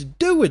anything to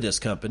do with this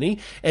company.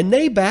 And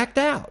they backed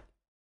out.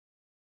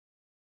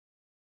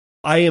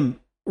 I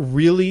am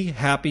really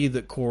happy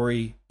that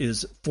Corey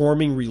is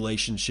forming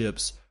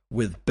relationships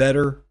with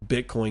better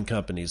Bitcoin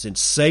companies. And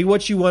say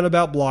what you want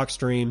about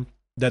Blockstream,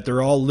 that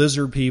they're all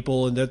lizard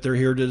people and that they're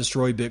here to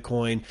destroy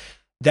Bitcoin.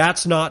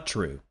 That's not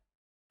true.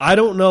 I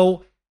don't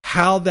know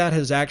how that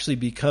has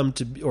actually come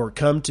to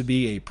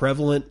be a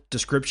prevalent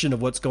description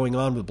of what's going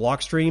on with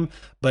Blockstream,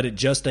 but it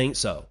just ain't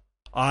so.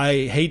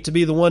 I hate to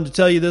be the one to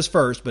tell you this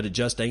first, but it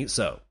just ain't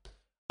so.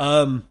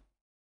 Oh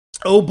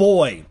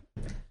boy.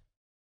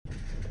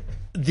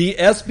 The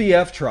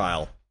SBF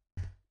trial.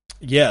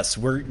 Yes,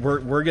 we're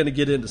going to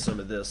get into some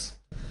of this.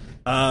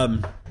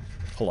 Hold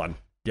on.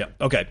 Yeah,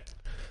 okay.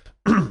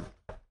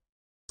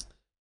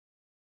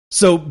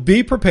 So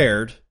be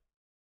prepared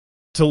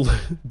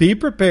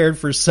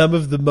for some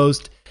of the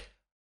most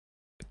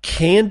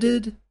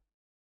candid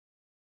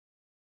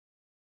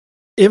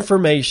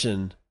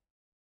information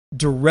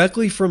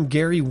directly from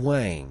Gary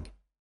Wang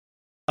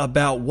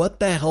about what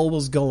the hell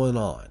was going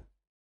on.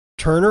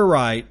 Turner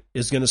Wright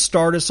is going to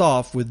start us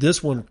off with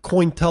this one,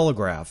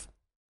 Cointelegraph.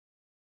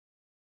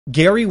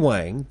 Gary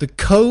Wang, the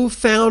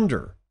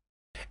co-founder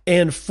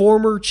and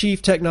former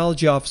chief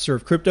technology officer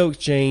of crypto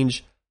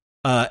exchange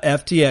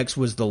FTX,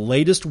 was the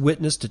latest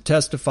witness to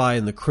testify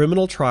in the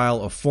criminal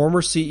trial of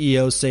former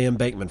CEO Sam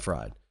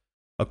Bankman-Fried.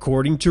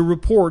 According to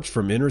reports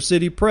from Inner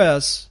City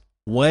Press,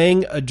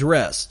 Wang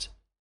addressed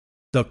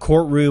the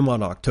courtroom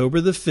on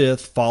October the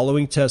 5th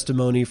following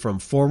testimony from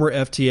former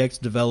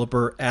FTX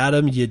developer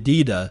Adam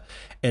Yedida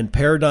and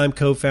Paradigm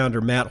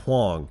co-founder Matt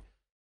Wang.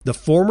 The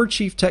former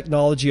chief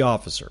technology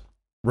officer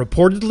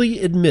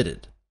reportedly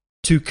admitted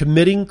to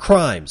committing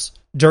crimes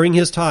during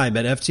his time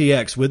at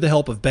FTX with the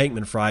help of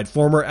Bankman-Fried,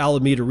 former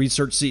Alameda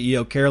Research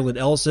CEO Carolyn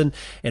Ellison,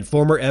 and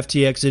former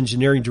FTX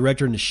engineering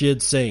director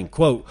Nishid, saying,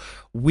 quote,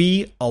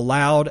 "We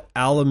allowed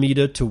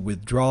Alameda to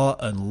withdraw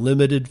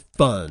unlimited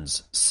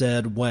funds,"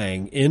 said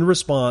Wang in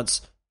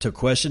response to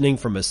questioning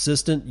from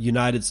Assistant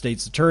United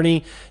States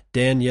Attorney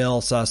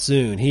Danielle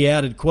Sassoon. He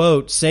added,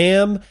 quote,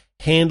 "Sam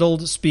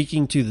handled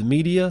speaking to the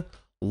media,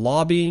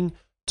 lobbying,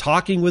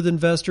 talking with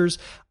investors.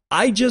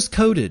 I just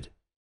coded.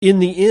 In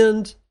the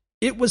end,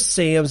 it was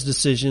Sam's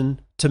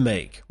decision to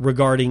make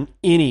regarding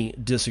any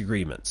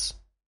disagreements."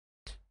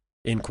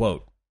 End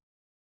quote.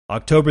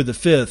 October the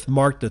 5th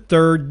marked the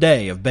third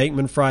day of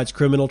Bankman-Fried's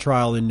criminal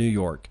trial in New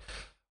York.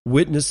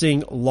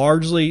 Witnesses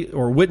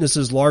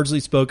largely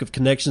spoke of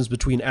connections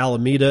between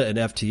Alameda and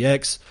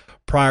FTX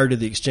prior to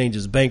the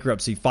exchange's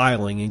bankruptcy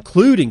filing,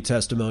 including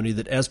testimony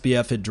that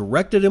SBF had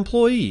directed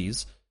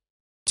employees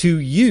to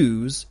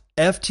use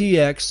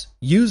FTX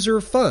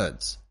user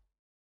funds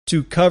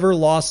to cover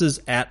losses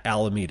at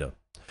Alameda.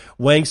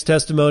 Wang's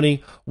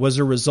testimony was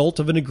a result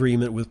of an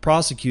agreement with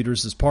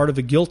prosecutors as part of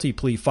a guilty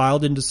plea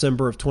filed in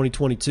December of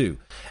 2022.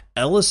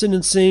 Ellison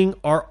and Singh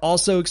are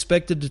also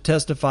expected to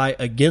testify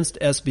against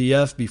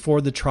SBF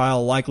before the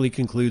trial likely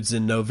concludes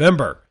in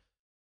November.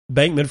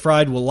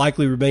 Bankman-Fried will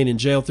likely remain in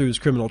jail through his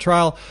criminal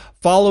trial,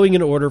 following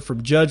an order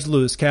from Judge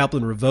Lewis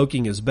Kaplan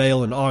revoking his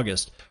bail in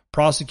August.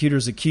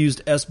 Prosecutors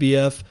accused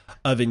SBF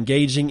of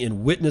engaging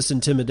in witness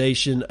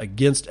intimidation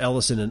against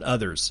Ellison and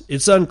others.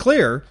 It's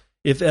unclear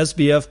if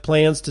SBF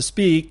plans to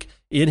speak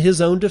in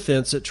his own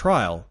defense at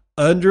trial.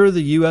 Under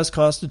the U.S.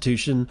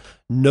 Constitution,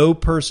 no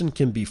person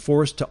can be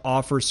forced to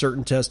offer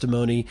certain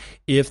testimony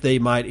if they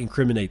might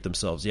incriminate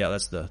themselves. Yeah,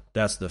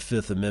 that's the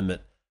Fifth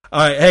Amendment.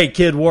 All right, hey,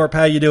 Kid Warp,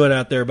 how you doing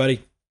out there,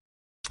 buddy?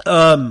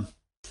 There's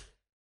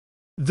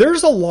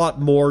a lot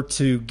more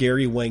to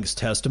Gary Wang's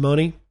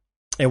testimony,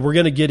 and we're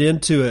going to get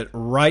into it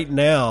right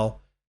now.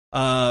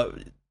 Matt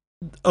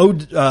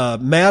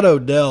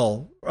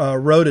Odell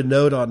wrote a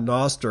note on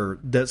Nostr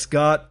that's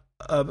got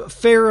a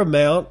fair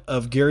amount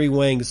of Gary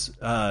Wang's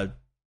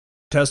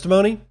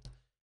testimony,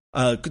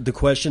 the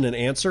question and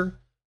answer.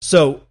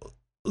 So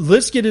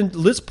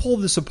let's pull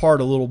this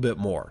apart a little bit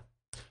more.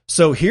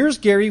 So here's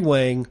Gary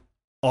Wang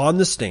on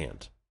the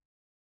stand.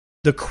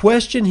 The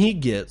question he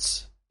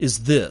gets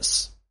is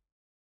this: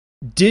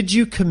 did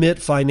you commit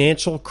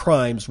financial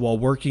crimes while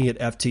working at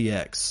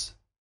FTX?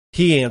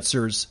 He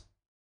answers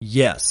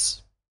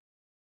yes.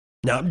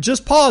 Now, I'm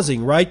just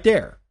pausing right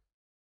there.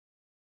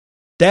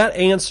 That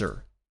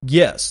answer,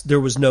 yes, there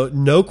was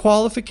no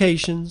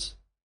qualifications.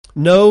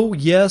 No,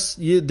 yes,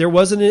 there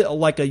wasn't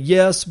like a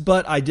yes,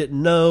 but I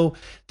didn't know.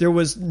 There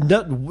was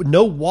no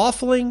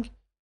waffling,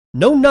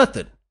 no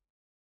nothing.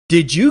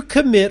 Did you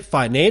commit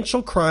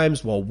financial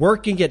crimes while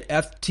working at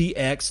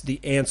FTX?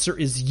 The answer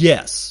is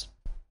yes.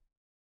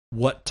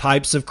 What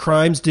types of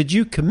crimes did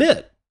you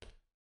commit?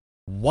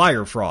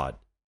 Wire fraud,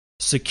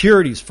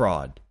 securities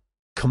fraud,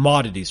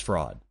 commodities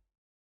fraud.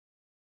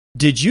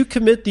 Did you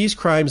commit these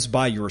crimes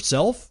by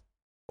yourself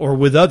or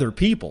with other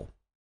people?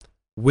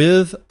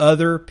 With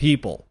other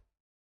people.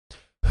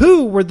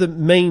 Who were the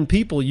main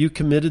people you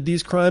committed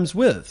these crimes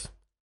with?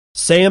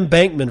 Sam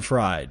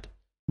Bankman-Fried,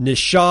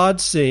 Nishad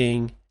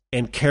Singh,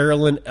 and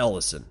Carolyn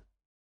Ellison.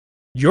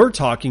 You're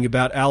talking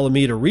about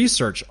Alameda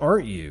Research,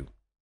 aren't you?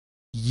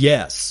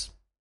 Yes.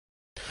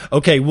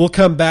 Okay, we'll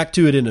come back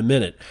to it in a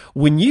minute.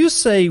 When you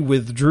say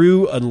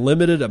withdrew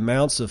unlimited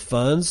amounts of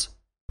funds,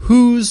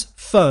 whose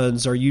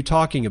funds are you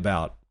talking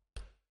about?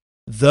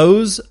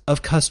 Those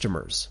of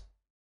customers.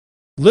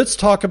 Let's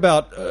talk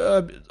about,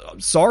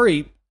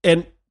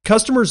 and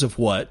customers of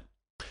what?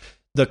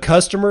 The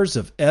customers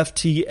of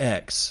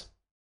FTX.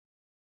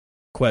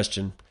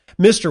 Question.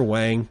 Mr.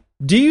 Wang,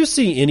 do you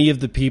see any of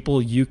the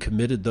people you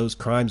committed those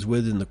crimes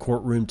with in the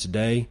courtroom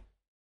today?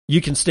 You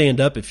can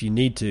stand up if you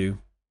need to.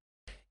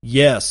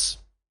 Yes.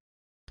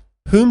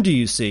 Whom do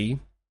you see?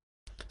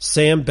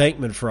 Sam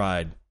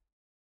Bankman-Fried.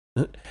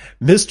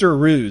 Mr.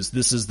 Ruse,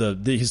 this is the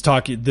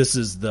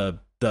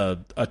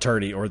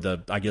attorney, or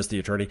the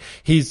attorney.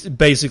 He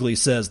basically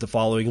says the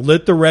following: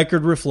 let the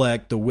record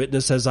reflect the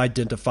witness has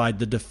identified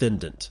the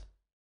defendant.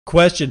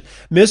 question.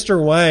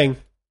 Mr. Wang,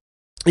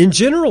 in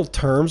general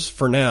terms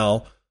for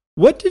now,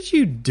 what did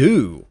you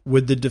do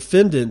with the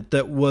defendant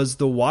that was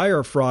the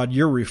wire fraud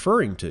you're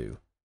referring to?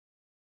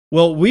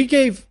 Well, we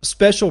gave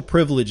special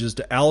privileges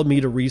to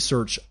Alameda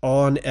Research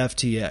on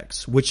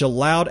FTX, which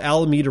allowed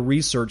Alameda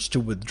Research to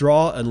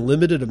withdraw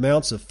unlimited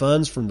amounts of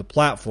funds from the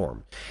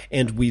platform,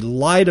 and we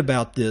lied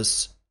about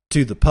this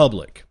to the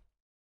public.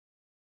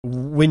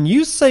 When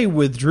you say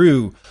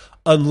withdrew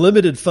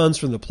unlimited funds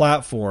from the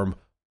platform,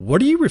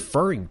 what are you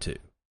referring to?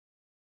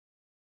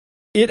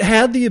 It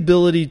had the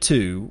ability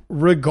to,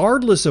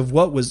 regardless of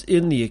what was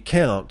in the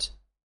account,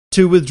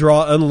 to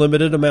withdraw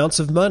unlimited amounts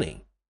of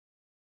money.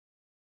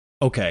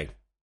 Okay.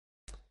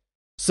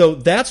 So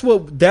that's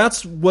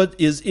what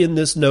is in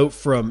this note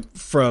from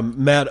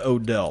Matt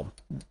Odell.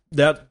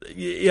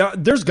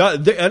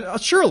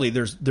 Surely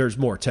there's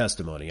more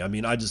testimony. I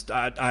mean,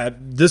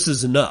 this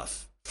is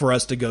enough for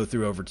us to go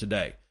through over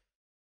today.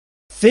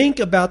 Think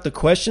about the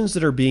questions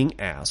that are being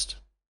asked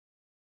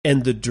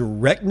and the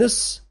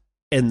directness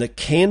and the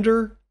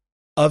candor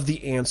of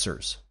the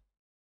answers.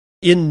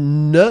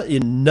 In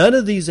none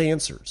of these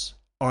answers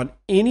on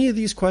any of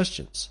these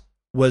questions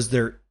was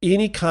there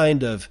any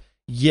kind of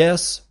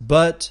yes,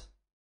 but,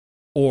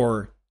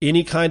 or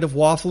any kind of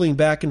waffling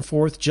back and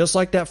forth, just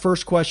like that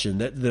first question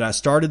that I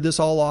started this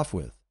all off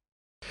with.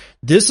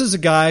 This is a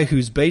guy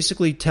who's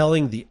basically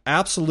telling the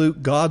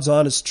absolute God's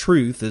honest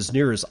truth, as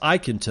near as I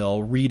can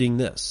tell, reading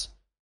this.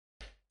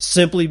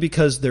 Simply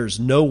because there's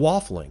no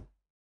waffling.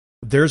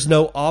 There's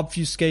no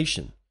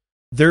obfuscation.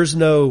 There's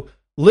no,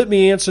 let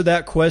me answer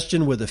that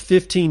question with a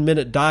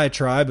 15-minute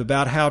diatribe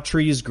about how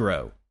trees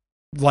grow,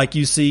 like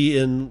you see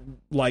in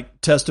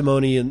like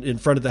testimony in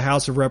front of the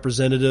House of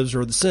Representatives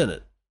or the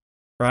Senate,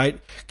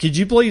 right? Could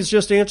you please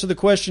just answer the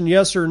question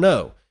yes or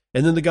no?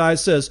 And then the guy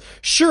says,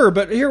 sure,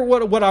 but here,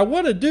 what I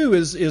want to do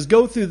is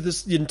go through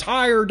this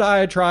entire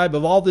diatribe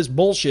of all this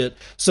bullshit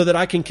so that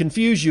I can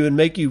confuse you and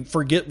make you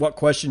forget what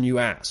question you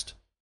asked.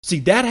 See,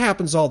 that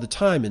happens all the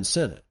time in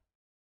Senate.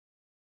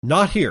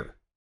 Not here.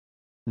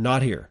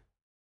 Not here.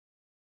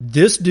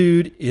 This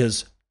dude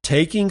is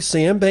taking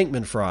Sam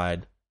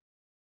Bankman-Fried,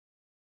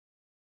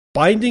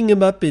 binding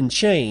him up in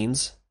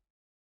chains,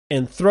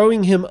 and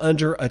throwing him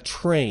under a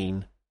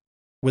train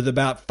with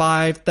about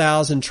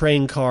 5,000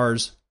 train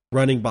cars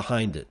running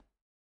behind it.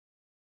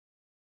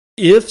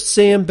 If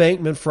Sam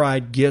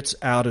Bankman-Fried gets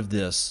out of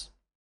this,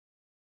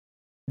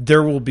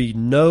 there will be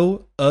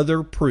no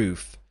other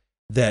proof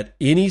that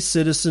any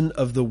citizen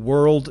of the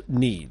world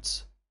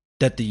needs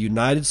that the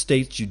United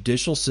States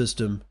judicial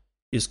system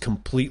is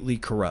completely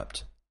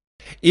corrupt.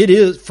 It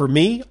is, for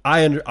me,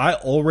 I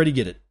already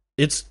get it.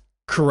 It's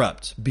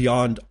corrupt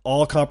beyond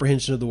all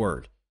comprehension of the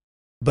word.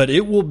 But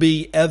it will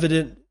be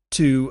evident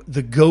to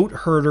the goat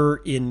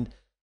herder in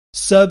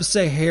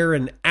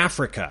sub-Saharan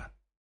Africa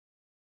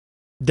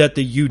that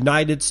the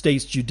United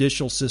States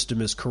judicial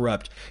system is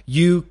corrupt.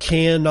 You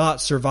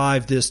cannot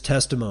survive this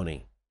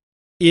testimony.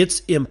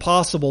 It's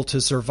impossible to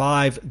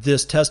survive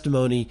this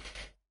testimony.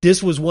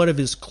 This was one of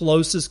his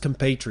closest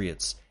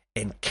compatriots.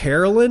 And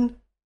Carolyn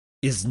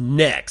is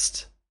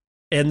next.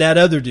 And that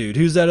other dude,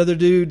 who's that other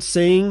dude?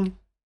 Singh?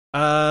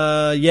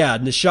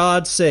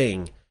 Nishad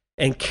Singh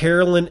and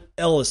Carolyn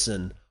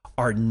Ellison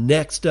are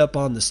next up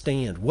on the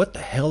stand. What the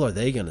hell are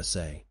they going to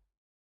say?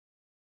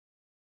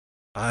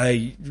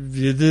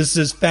 This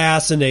is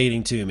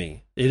fascinating to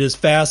me. It is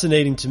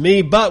fascinating to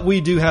me, but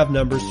we do have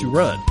numbers to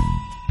run.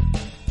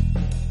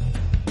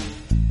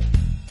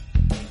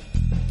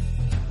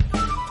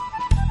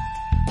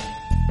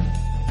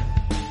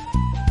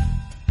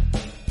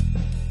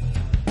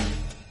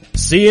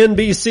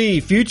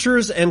 CNBC,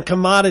 futures and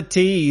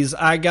commodities.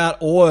 I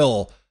got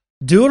oil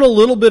doing a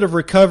little bit of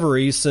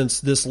recovery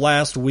since this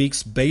last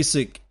week's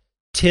basic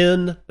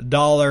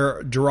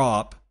 $10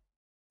 drop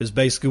is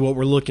basically what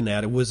we're looking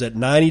at. It was at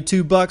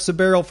 $92 a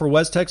barrel for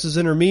West Texas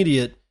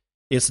Intermediate.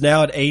 It's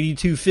now at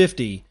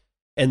 $82.50,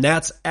 and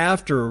that's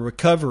after a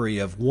recovery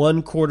of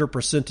 1/4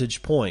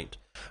 percentage point.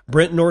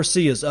 Brent North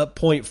Sea is up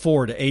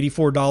 0.4 to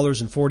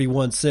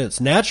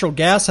 $84.41. Natural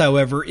gas,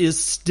 however, is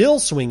still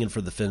swinging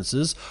for the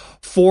fences,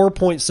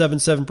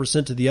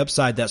 4.77% to the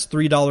upside. That's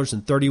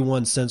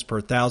 $3.31 per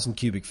 1,000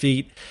 cubic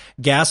feet.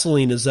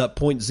 Gasoline is up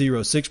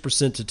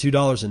 0.06% to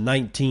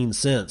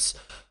 $2.19.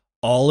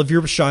 All of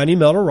your shiny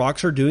metal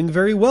rocks are doing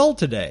very well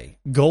today.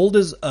 Gold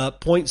is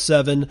up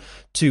 0.7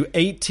 to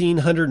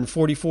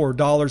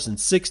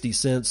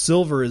 $1,844.60.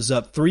 Silver is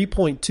up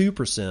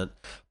 3.2%.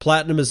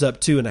 Platinum is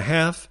up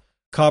 2.5%.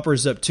 Copper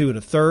is up 2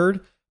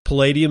 1/3.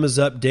 Palladium is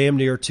up damn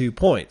near 2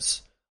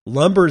 points.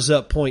 Lumber is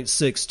up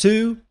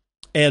 0.62.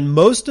 And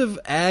most of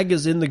ag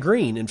is in the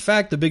green. In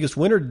fact, the biggest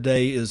winner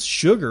today is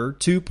sugar,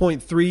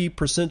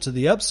 2.3% to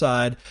the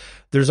upside.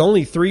 There's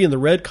only 3 in the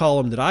red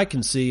column that I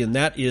can see, and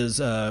that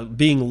is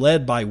being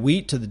led by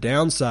wheat to the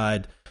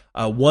downside,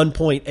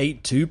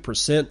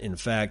 1.82%. In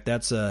fact,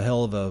 that's a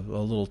hell of a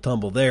little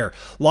tumble there.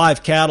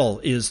 Live cattle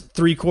is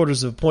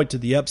 3/4 of a point to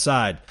the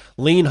upside.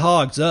 Lean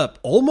hogs up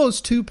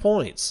almost 2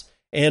 points.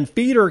 And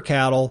feeder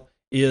cattle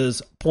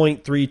is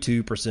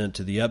 0.32%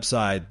 to the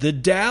upside. The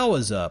Dow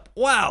is up.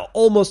 Wow,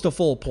 almost a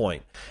full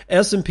point.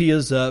 S&P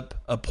is up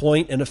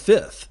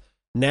 1.5.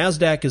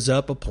 NASDAQ is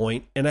up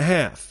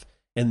 1.5.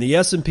 And the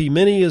S&P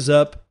Mini is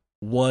up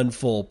 1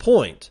 full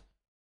point.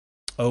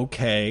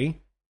 Okay.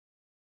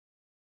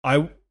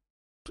 I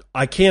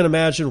can't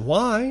imagine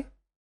why.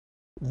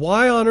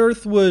 Why on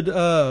earth would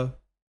that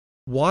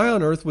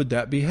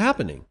be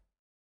happening?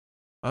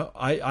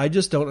 I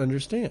just don't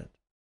understand.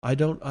 I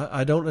don't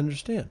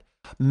understand.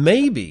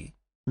 Maybe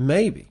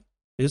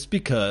it's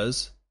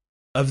because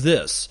of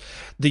this.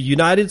 The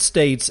United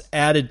States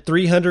added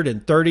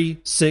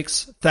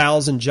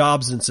 336,000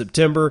 jobs in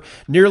September,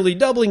 nearly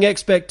doubling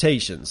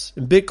expectations,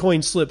 and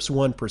Bitcoin slips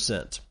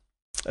 1%.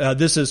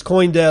 This is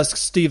CoinDesk.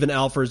 Stephen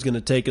Alfer is going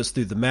to take us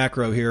through the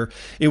macro here.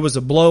 It was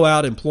a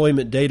blowout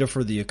employment data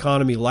for the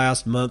economy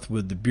last month,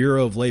 with the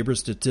Bureau of Labor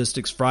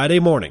Statistics Friday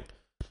morning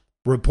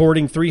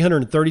reporting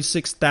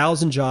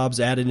 336,000 jobs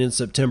added in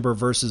September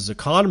versus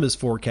economists'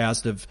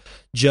 forecast of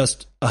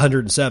just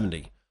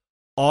 170.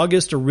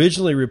 August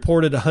originally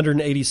reported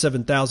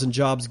 187,000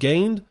 jobs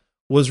gained,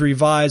 was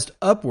revised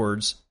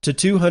upwards to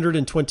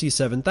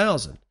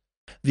 227,000.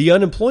 The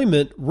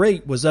unemployment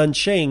rate was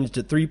unchanged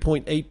at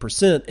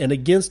 3.8% and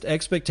against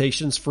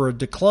expectations for a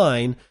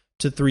decline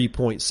to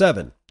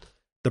 3.7%.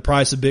 The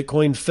price of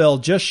Bitcoin fell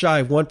just shy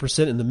of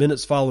 1% in the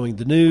minutes following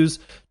the news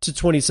to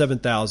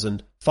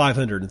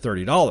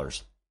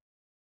 $27,530.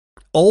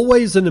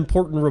 Always an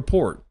important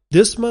report.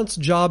 This month's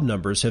job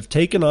numbers have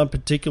taken on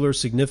particular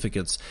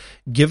significance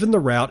given the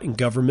rout in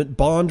government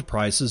bond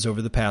prices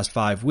over the past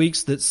 5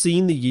 weeks that's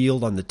seen the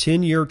yield on the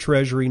 10-year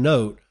Treasury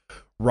note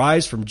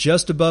rise from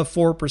just above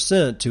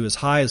 4% to as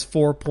high as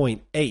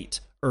 4.8%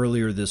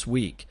 earlier this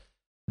week.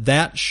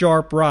 That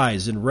sharp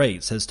rise in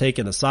rates has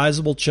taken a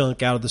sizable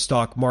chunk out of the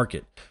stock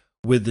market,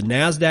 with the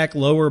NASDAQ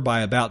lower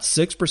by about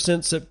 6%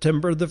 since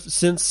September the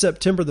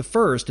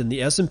 1st and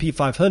the S&P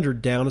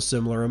 500 down a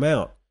similar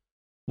amount.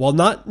 While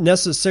not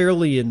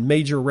necessarily in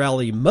major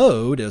rally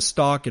mode as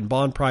stock and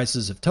bond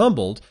prices have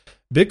tumbled,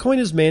 Bitcoin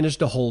has managed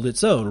to hold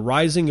its own,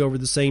 rising over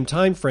the same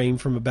time frame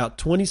from about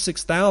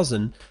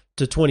 26,000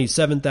 to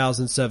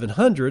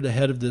 27,700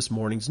 ahead of this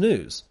morning's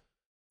news.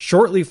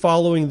 Shortly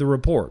following the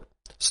report,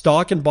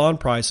 stock and bond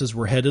prices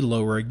were headed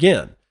lower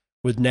again,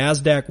 with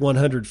NASDAQ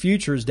 100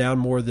 futures down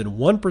more than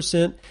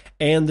 1%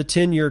 and the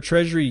 10-year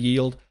Treasury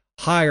yield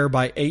higher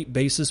by 8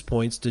 basis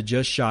points to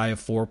just shy of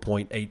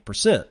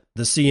 4.8%.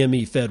 The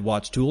CME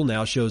FedWatch tool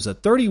now shows a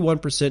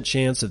 31%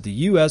 chance of the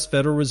U.S.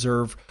 Federal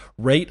Reserve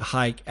rate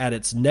hike at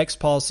its next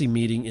policy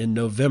meeting in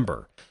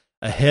November.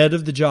 Ahead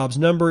of the jobs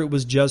number, it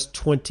was just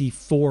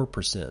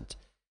 24%.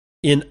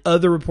 In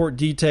other report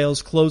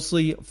details,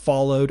 closely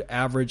followed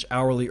average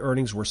hourly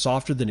earnings were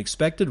softer than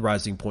expected,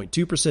 rising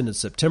 0.2% in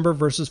September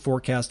versus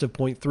forecast of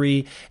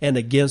 0.3% and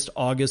against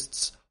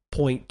August's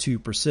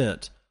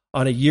 0.2%.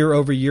 On a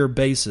year-over-year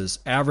basis,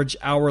 average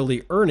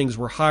hourly earnings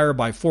were higher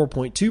by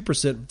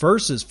 4.2%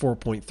 versus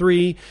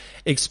 4.3%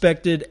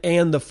 expected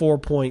and the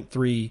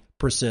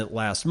 4.3%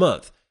 last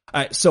month.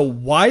 All right, so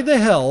why the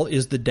hell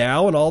is the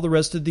Dow and all the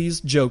rest of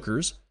these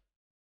jokers,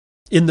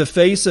 in the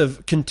face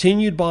of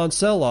continued bond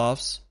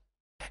sell-offs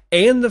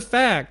and the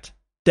fact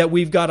that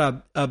we've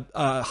got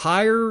a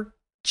higher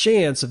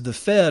chance of the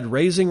Fed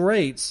raising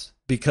rates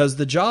because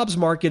the jobs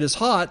market is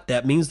hot,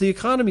 that means the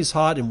economy's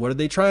hot, and what are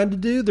they trying to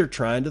do? They're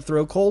trying to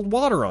throw cold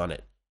water on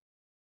it.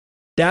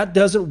 That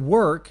doesn't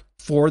work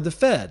for the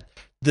Fed.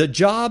 The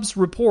jobs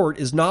report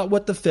is not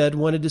what the Fed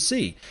wanted to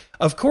see.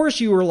 Of course,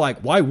 you were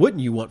like, why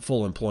wouldn't you want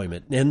full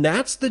employment? And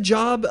that's the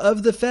job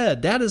of the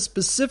Fed. That is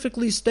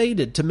specifically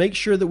stated to make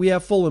sure that we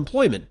have full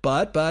employment.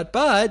 But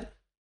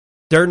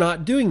they're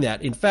not doing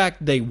that. In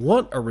fact, they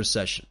want a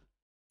recession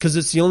because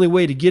it's the only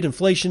way to get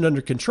inflation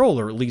under control,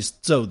 or at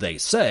least so they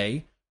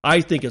say.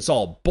 I think it's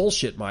all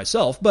bullshit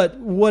myself, but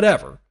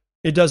whatever.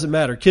 It doesn't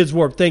matter. Kids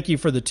Warp, thank you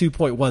for the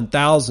 2.1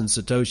 thousand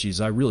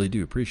Satoshis. I really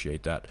do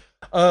appreciate that.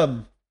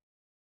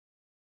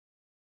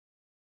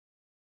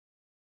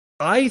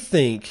 I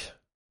think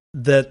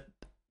that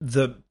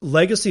the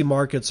legacy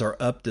markets are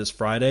up this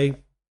Friday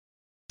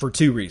for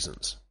 2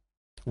 reasons.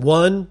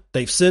 One,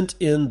 they've sent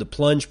in the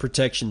plunge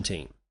protection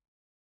team.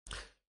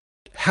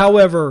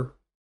 However,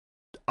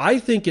 I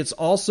think it's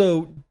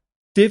also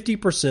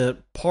 50%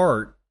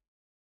 part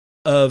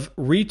of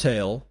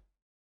retail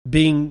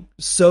being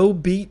so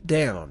beat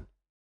down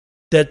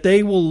that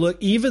they will look,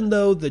 even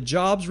though the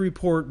jobs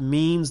report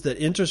means that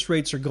interest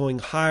rates are going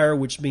higher,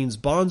 which means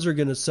bonds are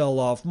going to sell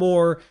off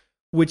more,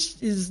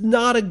 which is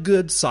not a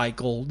good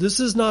cycle. This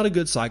is not a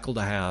good cycle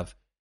to have.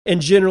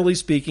 And generally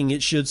speaking,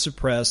 it should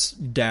suppress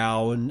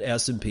Dow and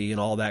S&P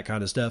and all that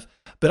kind of stuff.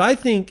 But I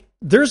think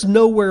there's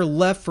nowhere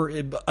left for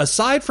it,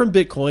 aside from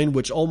Bitcoin,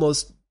 which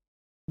almost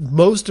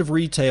most of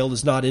retail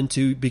is not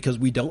into because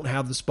we don't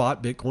have the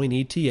spot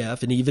Bitcoin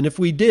ETF. And even if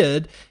we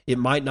did, it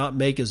might not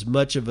make as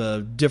much of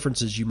a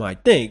difference as you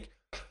might think.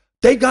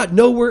 They got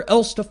nowhere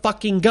else to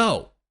fucking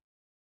go.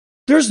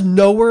 There's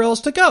nowhere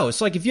else to go.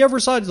 It's like if you ever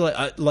saw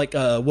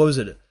what was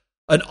it?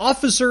 An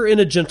Officer and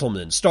a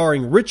Gentleman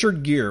starring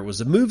Richard Gere. It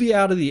was a movie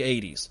out of the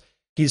 80s.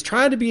 He's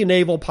trying to be a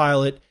naval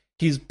pilot.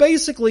 He's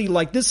basically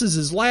like, this is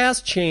his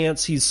last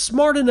chance. He's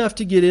smart enough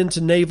to get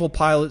into naval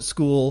pilot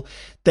school.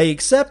 They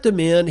accept him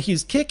in.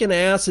 He's kicking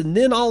ass. And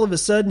then all of a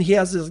sudden he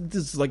has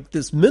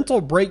this mental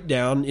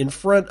breakdown in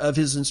front of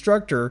his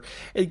instructor,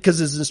 because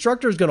his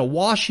instructor is going to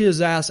wash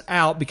his ass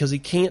out because he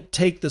can't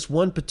take this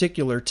one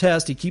particular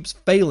test. He keeps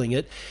failing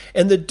it.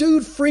 And the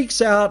dude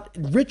freaks out.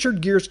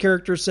 Richard Gere's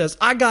character says,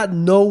 I got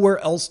nowhere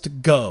else to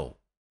go.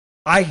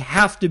 I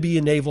have to be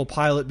a naval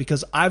pilot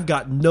because I've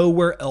got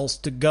nowhere else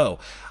to go.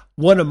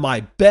 One of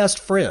my best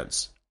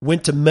friends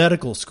went to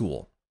medical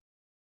school.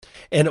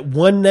 And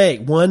one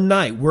night,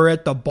 we're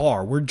at the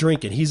bar, we're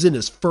drinking. He's in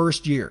his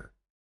first year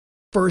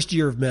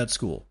of med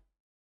school,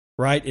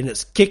 right? And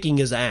it's kicking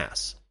his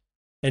ass.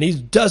 And he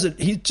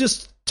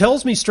just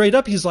tells me straight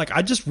up, he's like,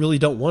 I just really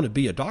don't want to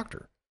be a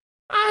doctor.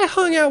 I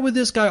hung out with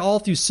this guy all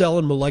through cell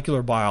and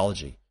molecular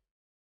biology.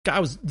 Guy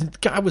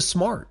was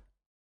smart.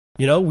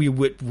 You know, we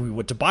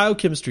went to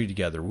biochemistry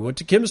together. We went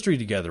to chemistry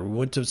together. We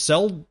went to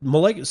cell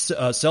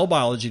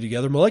biology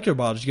together, molecular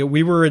biology together.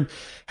 We were in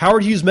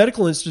Howard Hughes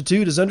Medical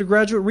Institute as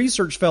undergraduate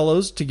research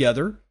fellows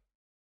together.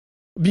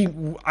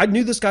 I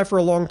knew this guy for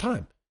a long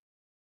time.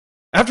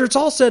 After it's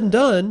all said and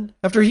done,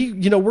 after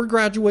we're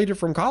graduated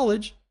from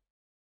college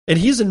and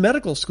he's in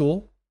medical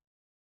school,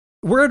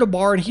 we're at a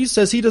bar and he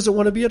says he doesn't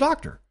want to be a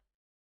doctor.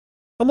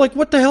 I'm like,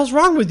 what the hell's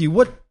wrong with you?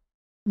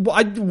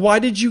 Why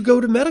did you go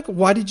to medical?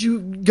 Why did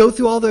you go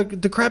through all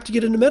the crap to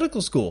get into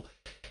medical school?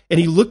 And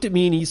he looked at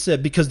me and he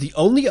said, because the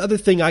only other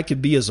thing I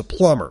could be is a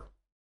plumber.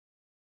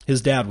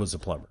 His dad was a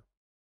plumber.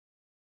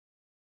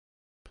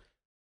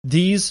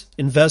 These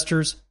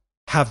investors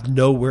have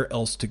nowhere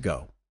else to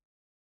go.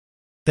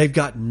 They've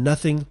got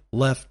nothing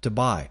left to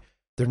buy.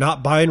 They're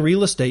not buying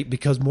real estate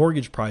because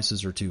mortgage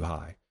prices are too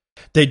high.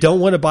 They don't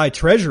want to buy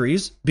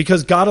treasuries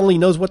because God only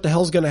knows what the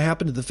hell's going to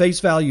happen to the face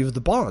value of the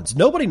bonds.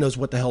 Nobody knows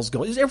what the hell's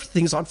going on.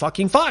 Everything's on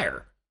fucking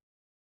fire.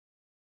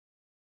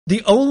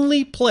 The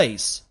only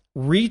place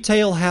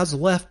retail has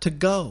left to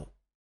go,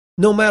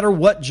 no matter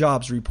what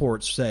jobs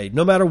reports say,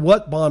 no matter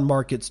what bond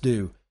markets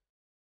do,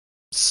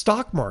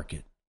 stock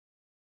market.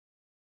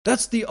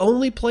 That's the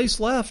only place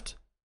left.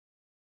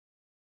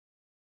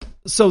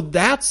 So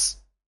that's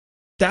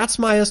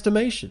my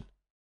estimation.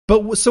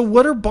 But so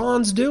what are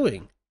bonds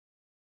doing?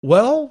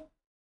 Well,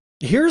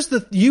 here's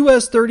the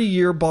U.S.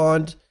 30-year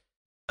bond.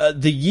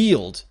 The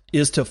yield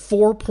is to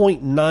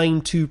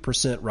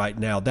 4.92% right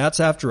now. That's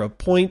after a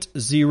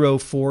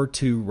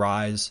 0.042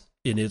 rise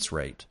in its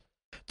rate.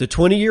 The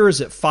 20-year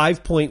is at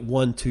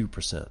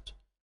 5.12%.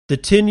 The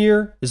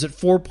 10-year is at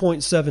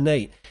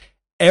 4.78.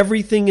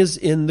 Everything is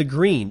in the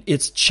green.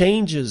 It's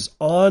changes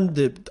on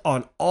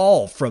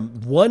all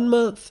from 1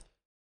 month,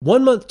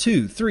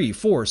 2, 3,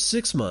 4,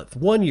 6 month,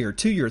 1 year,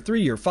 2 year,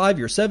 3 year, 5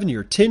 year, 7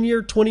 year, 10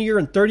 year, 20 year,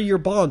 and 30-year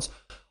bonds.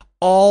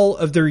 All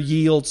of their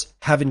yields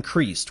have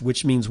increased,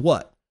 which means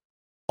what?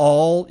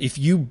 If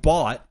you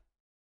bought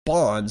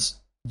bonds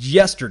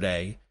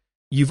yesterday,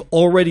 you've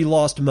already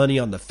lost money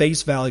on the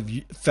face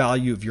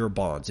value of your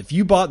bonds. If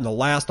you bought in the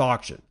last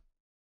auction,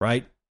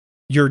 right,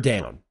 you're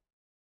down.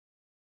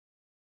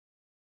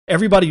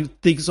 Everybody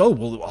thinks, oh,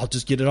 well, I'll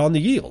just get it on the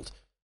yield.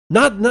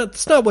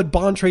 That's not what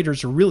bond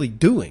traders are really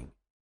doing.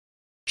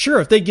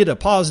 Sure, if they get a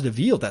positive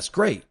yield, that's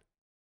great.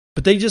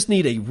 But they just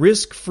need a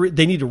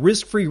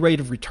risk-free rate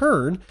of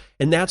return,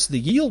 and that's the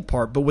yield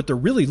part. But what they're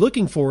really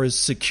looking for is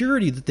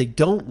security that they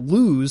don't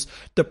lose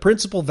the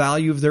principal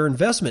value of their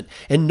investment.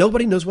 And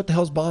nobody knows what the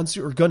hell's bonds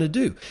are going to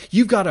do.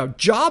 You've got a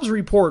jobs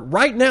report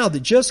right now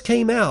that just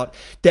came out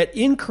that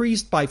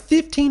increased by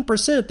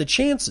 15% the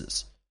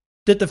chances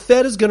that the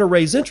Fed is going to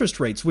raise interest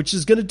rates, which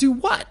is going to do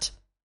what?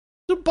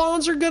 The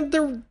bonds are going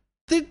to,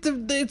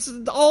 it's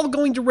all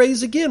going to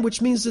raise again,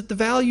 which means that the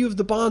value of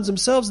the bonds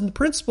themselves and the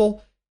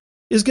principal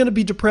is going to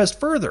be depressed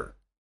further.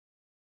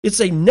 It's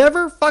a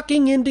never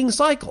fucking ending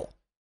cycle.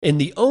 And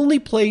the only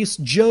place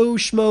Joe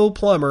Schmo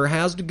Plumber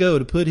has to go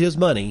to put his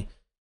money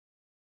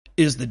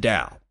is the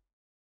Dow.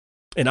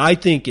 And I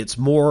think it's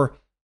more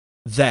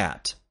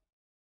that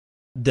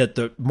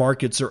the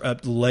markets are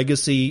up,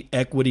 legacy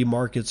equity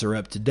markets are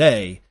up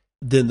today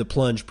than the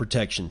plunge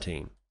protection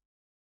team.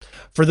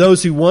 For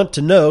those who want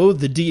to know,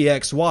 the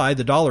DXY,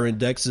 the dollar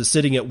index, is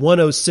sitting at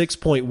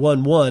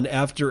 106.11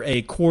 after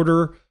a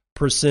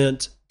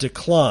 0.25%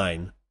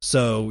 decline.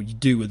 So you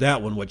do with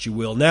that one what you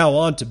will. Now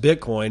on to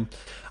Bitcoin.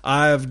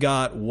 I've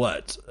got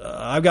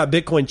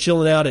Bitcoin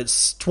chilling out at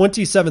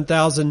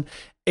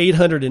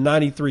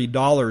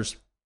 $27,893.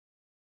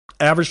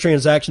 Average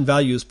transaction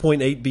value is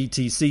 0.8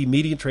 BTC.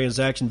 Median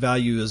transaction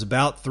value is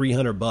about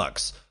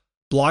 $300.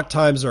 Block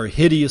times are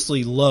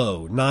hideously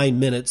low, 9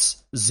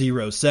 minutes,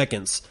 0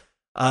 seconds.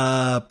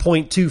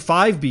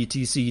 0.25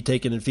 BTC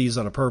taken in fees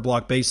on a per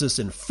block basis,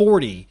 and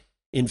 40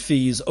 in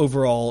fees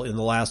overall in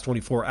the last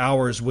 24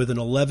 hours, with an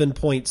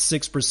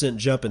 11.6%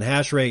 jump in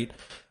hash rate.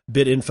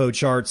 BitInfo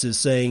Charts is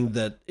saying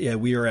that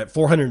we are at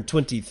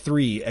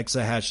 423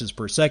 exahashes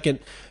per second.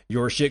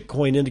 Your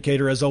shitcoin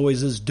indicator, as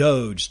always, is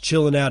Doge,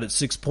 chilling out at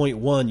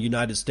 6.1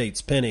 United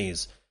States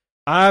pennies.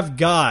 I've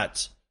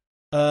got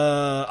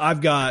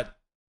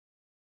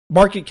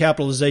market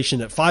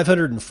capitalization at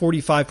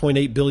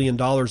 $545.8 billion.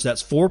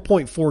 That's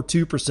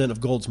 4.42%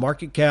 of gold's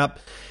market cap.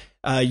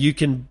 You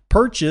can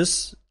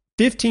purchase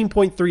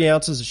 15.3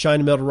 ounces of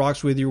shiny metal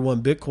rocks with your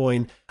one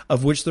Bitcoin,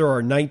 of which there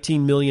are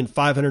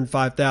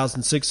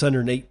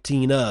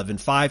 19,505,618 of, and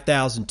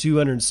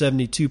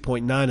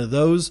 5,272.9 of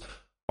those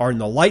are in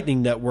the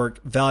Lightning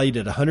Network, valued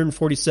at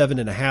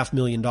 $147.5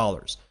 million.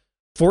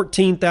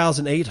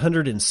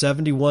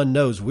 14,871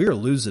 nodes. We're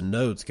losing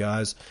nodes,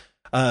 guys.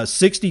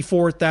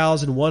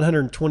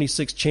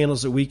 64,126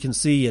 channels that we can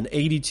see, and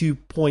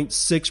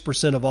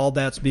 82.6% of all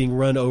that's being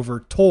run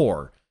over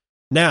Tor.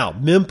 Now,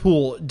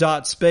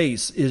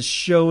 mempool.space is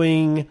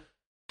showing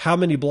how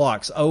many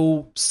blocks?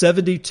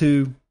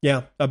 72.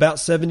 Yeah, about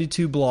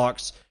 72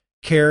 blocks,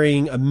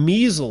 carrying a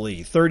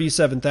measly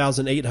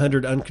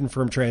 37,800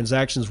 unconfirmed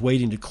transactions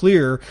waiting to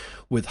clear,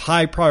 with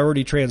high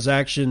priority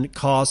transaction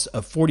costs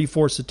of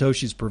 44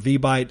 Satoshis per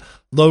VByte.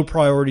 Low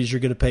priorities, you're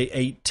going to pay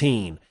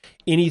 18.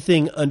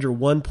 Anything under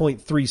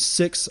 1.36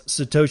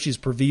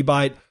 Satoshis per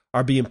VByte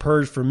are being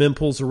purged from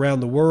mempools around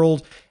the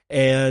world,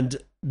 and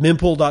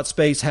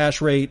mempool.space hash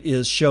rate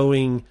is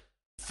showing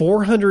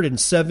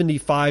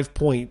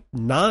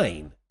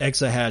 475.9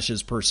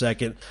 exahashes per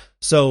second.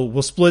 So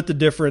we'll split the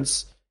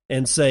difference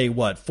and say,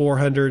 what,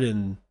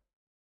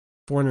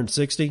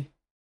 460?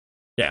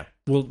 Yeah,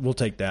 we'll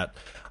take that.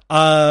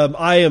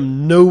 I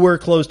am nowhere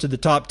close to the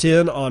top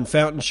 10 on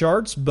fountain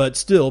charts, but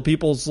still,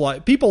 people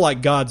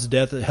like God's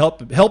Death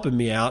helping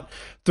me out.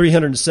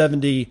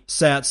 370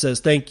 Sat says,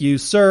 thank you,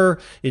 sir.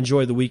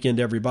 Enjoy the weekend,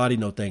 everybody.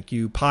 No, thank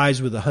you.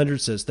 Pies with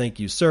 100 says, thank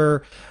you,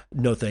 sir.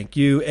 No, thank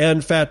you.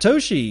 And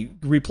Fatoshi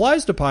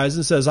replies to Pies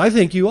and says, I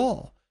thank you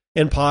all.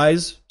 And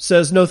Pies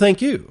says, no,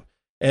 thank you.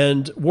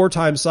 And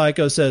Wartime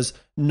Psycho says,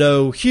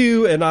 no,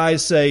 Hugh. And I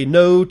say,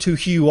 no to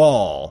Hugh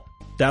all.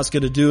 That's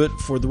going to do it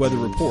for the weather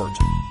report.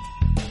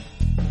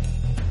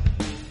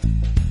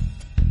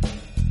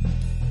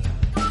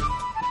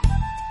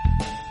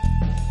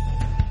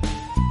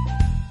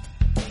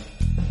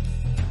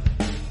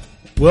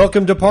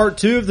 Welcome to part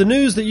 2 of the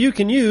news that you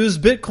can use.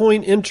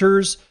 Bitcoin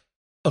enters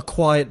a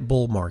quiet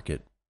bull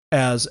market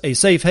as a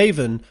safe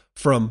haven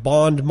from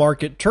bond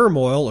market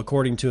turmoil,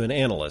 according to an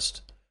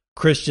analyst.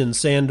 Christian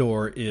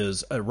Sandor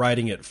is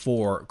writing it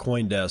for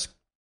CoinDesk.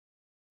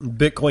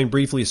 Bitcoin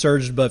briefly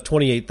surged above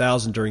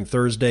 28,000 during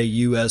Thursday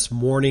U.S.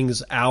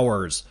 morning's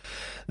hours,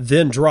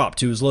 then dropped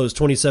to as low as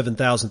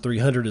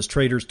 27,300 as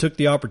traders took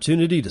the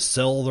opportunity to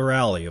sell the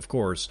rally, of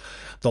course.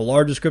 The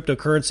largest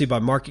cryptocurrency by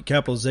market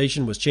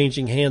capitalization was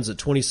changing hands at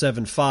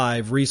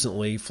 27.5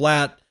 recently,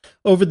 flat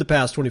over the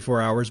past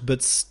 24 hours,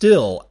 but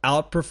still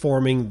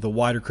outperforming the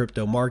wider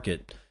crypto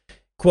market.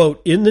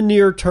 Quote, in the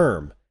near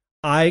term,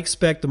 I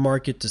expect the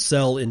market to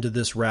sell into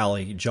this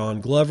rally,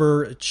 John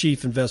Glover,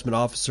 Chief Investment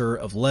Officer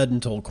of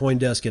Ledden, told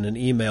CoinDesk in an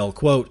email,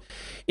 quote,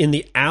 in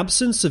the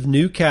absence of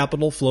new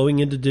capital flowing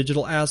into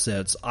digital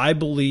assets, I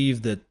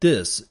believe that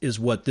this is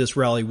what this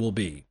rally will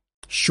be,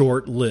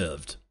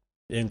 short-lived,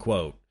 end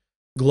quote.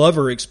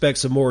 Glover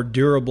expects a more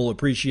durable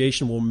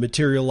appreciation will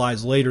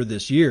materialize later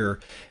this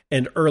year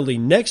and early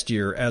next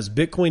year as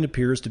Bitcoin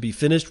appears to be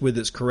finished with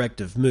its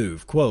corrective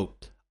move.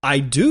 Quote, I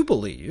do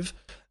believe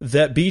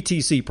that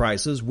BTC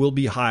prices will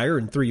be higher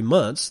in 3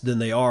 months than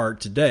they are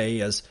today,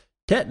 as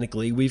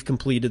technically we've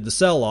completed the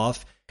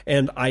sell-off,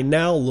 and I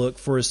now look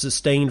for a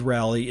sustained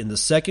rally in the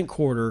second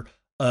quarter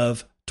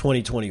of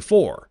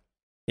 2024.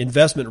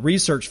 Investment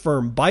research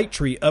firm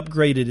ByteTree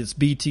upgraded its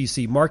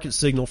BTC market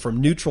signal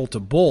from neutral to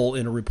bull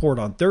in a report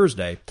on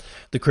Thursday.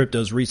 The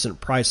crypto's recent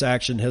price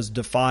action has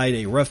defied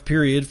a rough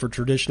period for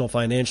traditional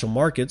financial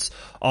markets,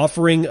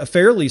 offering a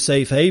fairly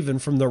safe haven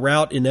from the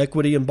rout in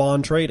equity and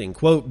bond trading.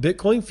 Quote,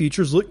 Bitcoin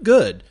futures look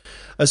good,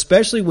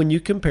 especially when you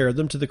compare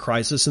them to the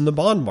crisis in the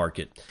bond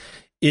market.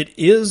 It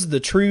is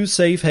the true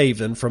safe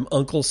haven from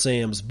Uncle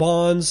Sam's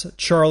bonds,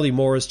 Charlie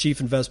Morris,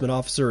 Chief Investment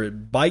Officer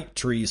at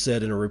ByteTree,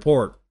 said in a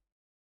report.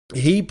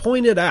 He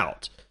pointed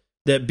out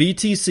that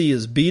BTC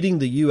is beating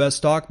the U.S.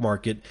 stock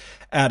market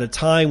at a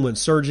time when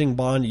surging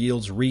bond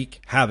yields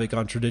wreak havoc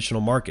on traditional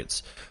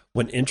markets.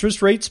 When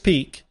interest rates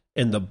peak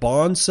and the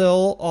bond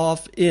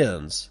sell-off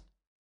ends,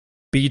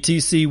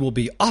 BTC will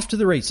be off to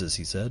the races,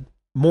 he said.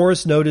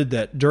 Morris noted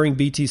that during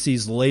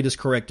BTC's latest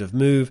corrective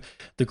move,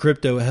 the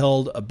crypto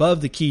held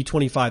above the key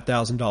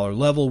 $25,000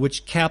 level,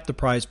 which capped the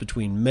price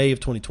between May of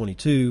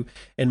 2022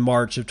 and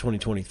March of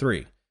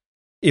 2023.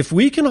 If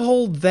we can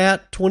hold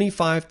that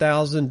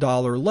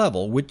 $25,000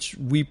 level, which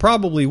we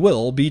probably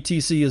will,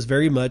 BTC is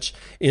very much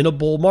in a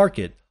bull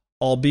market,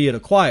 albeit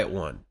a quiet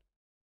one.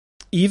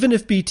 Even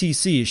if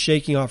BTC is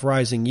shaking off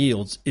rising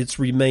yields, it's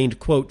remained,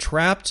 quote,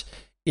 trapped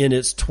in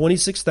its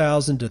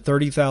 $26,000 to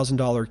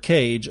 $30,000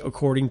 cage,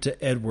 according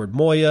to Edward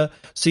Moya,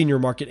 senior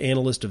market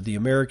analyst of the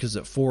Americas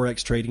at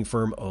Forex trading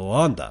firm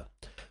Oanda.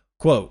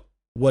 Quote,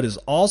 what is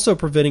also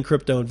preventing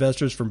crypto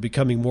investors from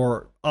becoming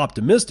more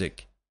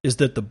optimistic is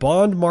that the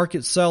bond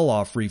market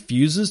sell-off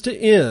refuses to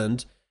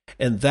end,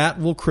 and that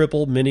will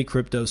cripple many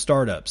crypto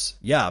startups.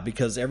 Yeah,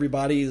 because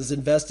everybody is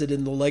invested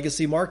in the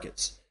legacy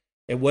markets.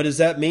 And what does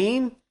that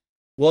mean?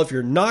 Well, if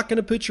you're not going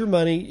to put your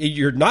money,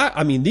 you're not,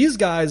 I mean, these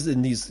guys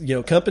in these,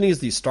 companies,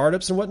 these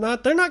startups and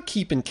whatnot, they're not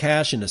keeping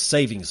cash in a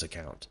savings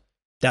account.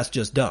 That's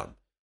just dumb.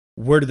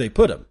 Where do they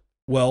put them?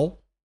 Well,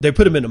 they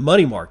put them in a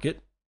money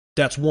market.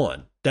 That's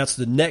one. That's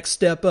the next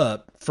step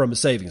up from a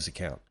savings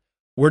account.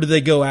 Where do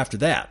they go after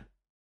that?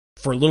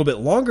 For a little bit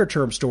longer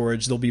term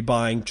storage, they'll be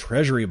buying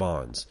treasury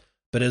bonds.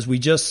 But as we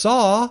just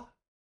saw,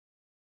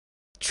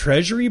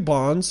 treasury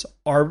bonds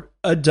are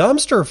a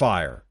dumpster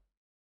fire.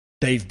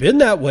 They've been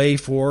that way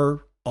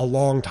for a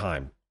long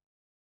time,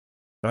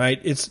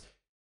 right? It's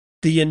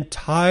the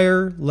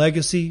entire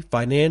legacy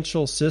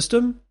financial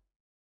system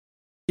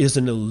is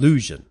an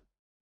illusion.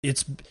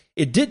 It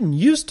didn't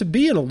used to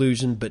be an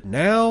illusion, but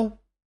now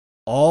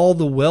all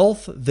the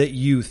wealth that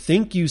you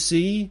think you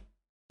see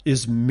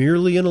is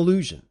merely an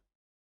illusion.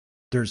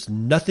 There's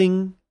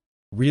nothing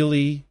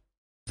really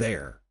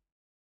there.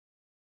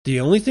 The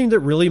only thing that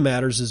really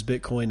matters is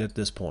Bitcoin at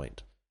this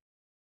point.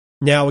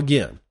 Now,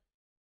 again,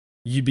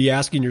 you'd be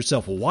asking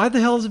yourself, well, why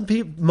the hell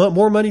isn't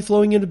more money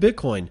flowing into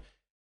Bitcoin?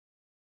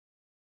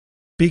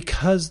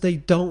 Because they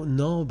don't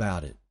know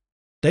about it.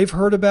 They've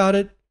heard about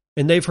it,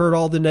 and they've heard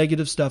all the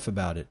negative stuff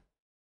about it.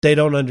 They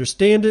don't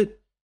understand it,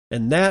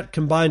 and that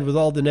combined with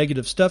all the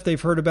negative stuff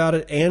they've heard about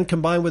it, and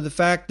combined with the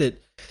fact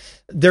that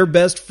their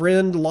best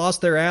friend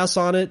lost their ass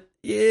on it,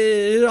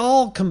 it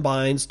all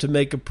combines to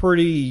make a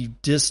pretty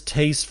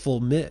distasteful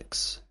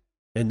mix.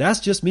 And that's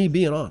just me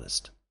being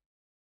honest.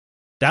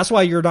 That's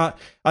why you're not,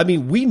 I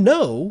mean, we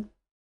know,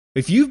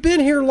 if you've been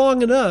here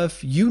long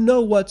enough, you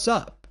know what's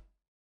up.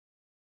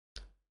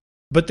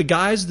 But the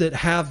guys that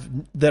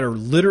are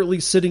literally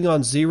sitting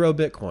on zero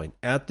Bitcoin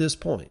at this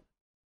point,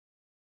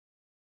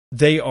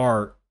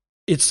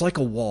 it's like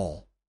a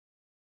wall.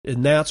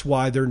 And that's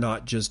why they're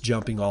not just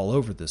jumping all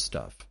over this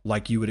stuff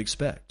like you would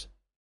expect.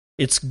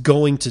 It's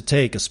going to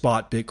take a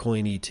spot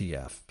Bitcoin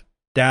ETF.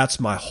 That's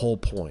my whole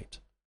point.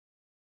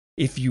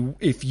 If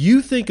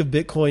you think of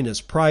Bitcoin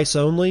as price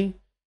only,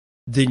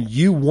 then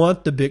you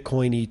want the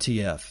Bitcoin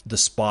ETF, the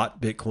spot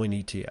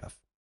Bitcoin ETF.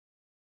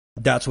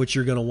 That's what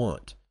you're going to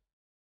want.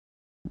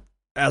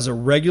 As a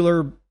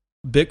regular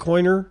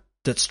Bitcoiner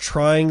that's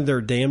trying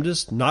their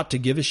damnedest not to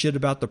give a shit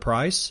about the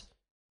price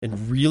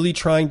and really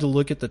trying to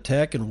look at the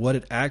tech and what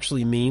it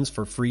actually means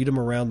for freedom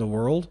around the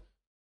world,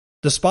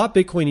 the spot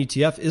Bitcoin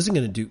ETF isn't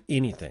going to do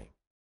anything.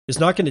 It's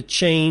not going to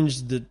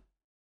change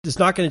it's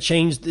not going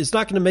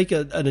to make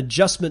an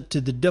adjustment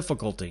to the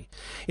difficulty.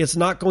 It's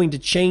not going to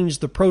change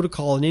the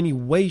protocol in any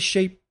way,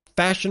 shape,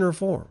 fashion, or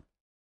form.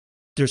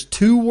 There's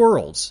two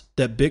worlds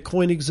that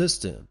Bitcoin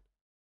exists in.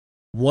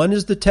 One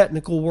is the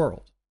technical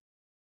world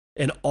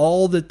and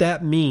all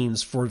that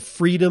means for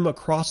freedom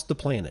across the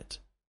planet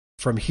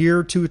from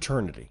here to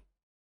eternity.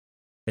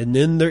 And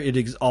then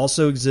it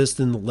also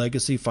exists in the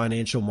legacy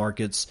financial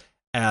markets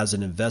as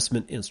an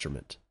investment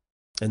instrument.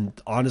 And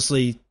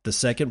honestly, the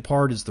second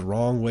part is the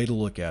wrong way to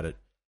look at it.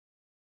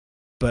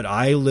 But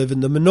I live in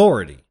the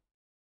minority,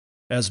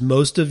 as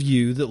most of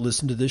you that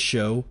listen to this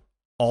show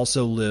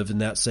also live in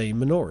that same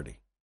minority.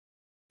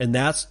 And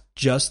that's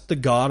just the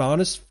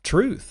God-honest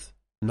truth.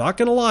 I'm not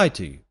going to lie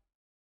to you.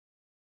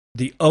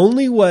 The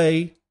only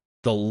way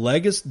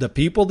the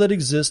people that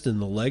exist in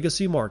the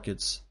legacy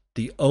markets,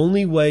 the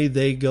only way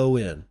they go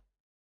in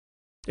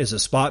is a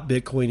spot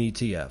Bitcoin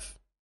ETF.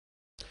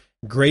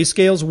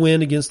 Grayscale's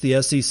win against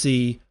the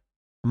SEC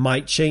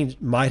might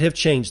have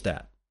changed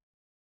that.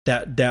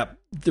 That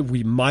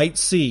we might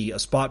see a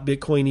spot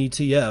Bitcoin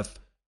ETF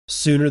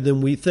sooner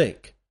than we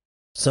think.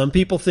 Some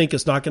people think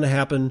it's not going to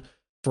happen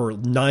for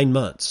 9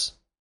 months.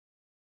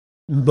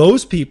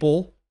 Most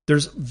people,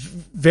 there's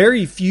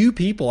very few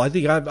people. I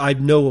think I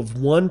know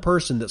of one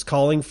person that's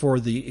calling for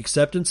the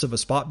acceptance of a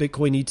spot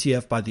Bitcoin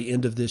ETF by the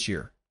end of this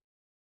year.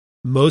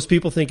 Most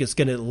people think it's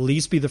going to at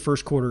least be the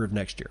first quarter of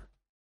next year.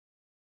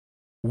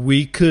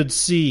 We could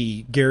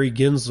see Gary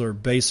Gensler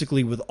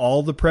basically with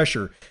all the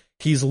pressure.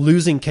 He's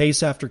losing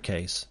case after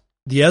case.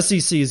 The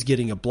SEC is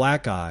getting a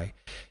black eye.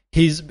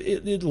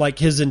 Like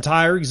his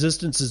entire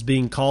existence is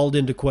being called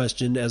into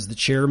question as the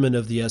chairman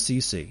of the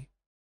SEC.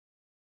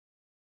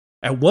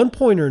 At one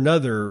point or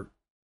another,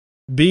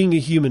 being a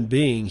human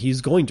being, he's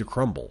going to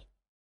crumble.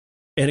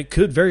 And it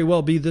could very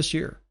well be this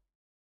year.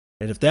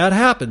 And if that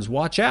happens,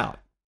 watch out.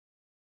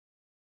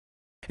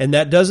 And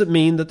that doesn't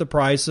mean that the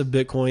price of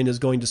Bitcoin is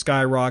going to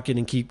skyrocket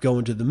and keep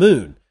going to the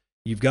moon.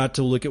 You've got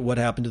to look at what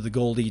happened to the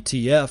gold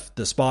ETF,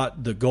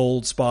 the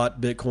gold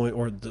spot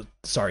Bitcoin,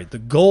 the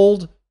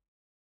gold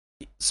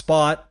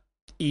spot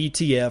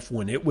ETF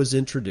when it was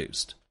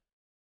introduced.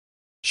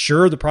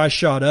 Sure, the price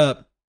shot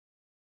up,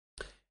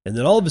 and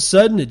then all of a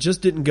sudden it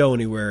just didn't go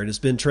anywhere, and it's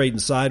been trading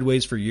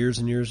sideways for years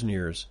and years and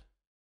years.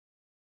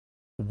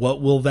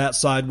 What will that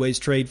sideways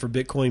trade for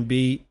Bitcoin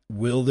be?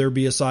 Will there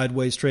be a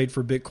sideways trade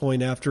for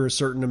Bitcoin after a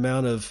certain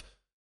amount of,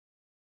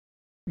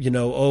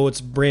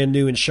 it's brand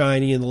new and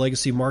shiny and the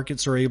legacy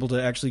markets are able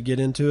to actually get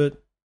into it?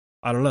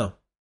 I don't know.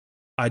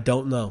 I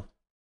don't know.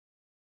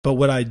 But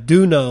what I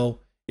do know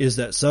is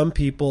that some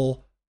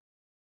people,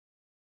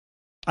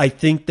 I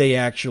think they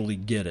actually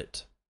get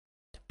it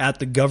at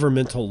the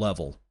governmental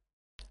level,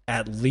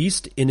 at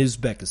least in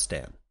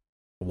Uzbekistan.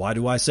 Why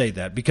do I say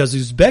that? Because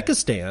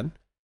Uzbekistan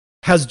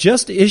has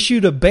just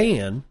issued a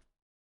ban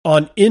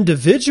on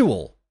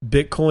individual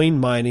Bitcoin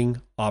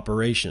mining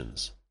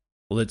operations.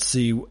 Let's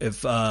see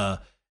if No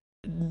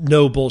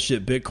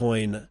Bullshit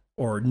Bitcoin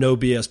or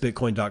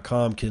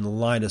NoBSBitcoin.com can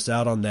line us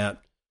out on that.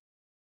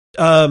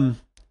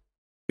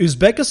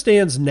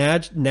 Uzbekistan's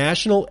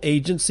National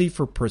Agency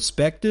for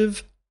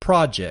Prospective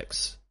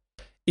Projects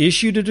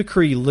issued a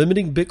decree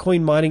limiting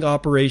Bitcoin mining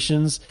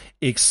operations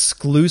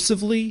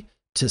exclusively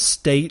to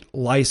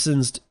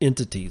state-licensed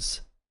entities.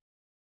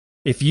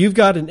 If you've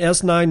got an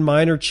S9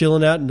 miner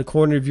chilling out in the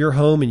corner of your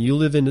home and you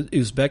live in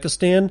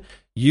Uzbekistan,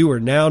 you are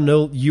now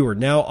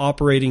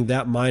operating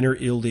that miner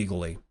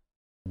illegally.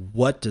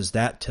 What does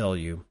that tell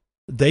you?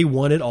 They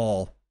want it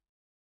all.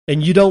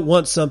 And you don't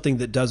want something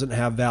that doesn't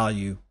have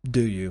value,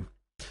 do you?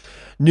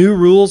 New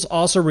rules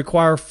also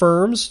require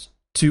firms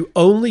to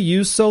only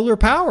use solar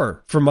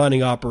power for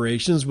mining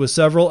operations, with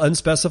several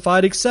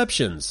unspecified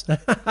exceptions. They're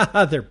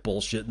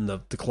bullshitting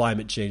the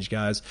climate change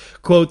guys.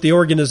 Quote, the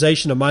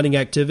organization of mining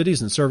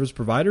activities and service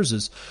providers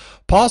is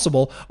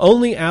possible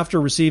only after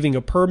receiving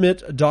a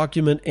permit,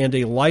 document, and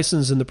a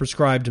license in the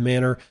prescribed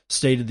manner,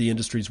 stated the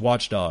industry's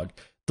watchdog.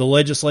 The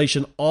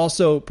legislation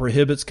also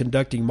prohibits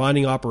conducting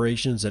mining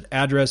operations at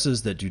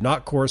addresses that do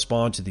not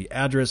correspond to the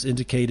address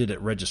indicated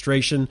at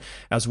registration,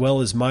 as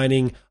well as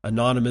mining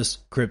anonymous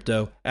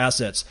crypto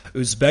assets.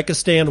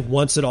 Uzbekistan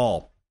wants it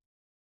all.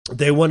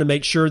 They want to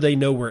make sure they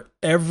know where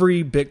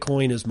every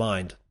Bitcoin is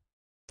mined,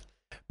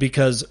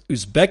 because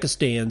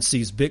Uzbekistan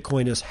sees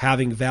Bitcoin as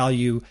having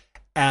value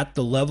at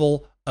the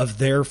level of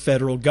their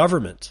federal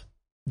government.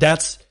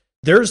 There's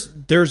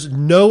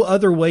no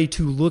other way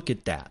to look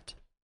at that.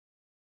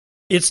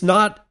 It's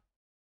not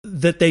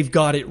that they've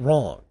got it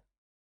wrong,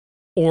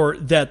 or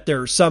that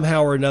they're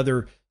somehow or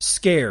another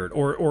scared,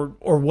 or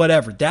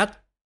whatever.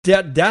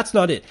 That's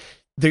not it.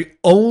 The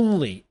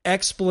only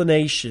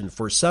explanation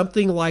for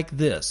something like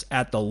this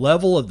at the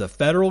level of the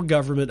federal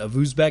government of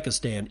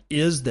Uzbekistan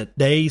is that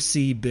they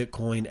see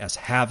Bitcoin as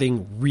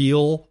having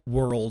real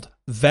world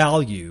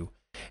value,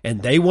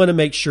 and they want to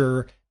make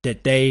sure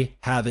that they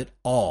have it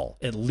all,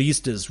 at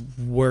least as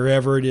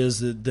wherever it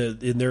is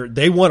in their,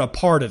 they want a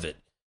part of it.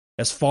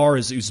 As far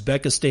as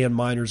Uzbekistan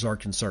miners are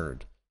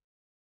concerned,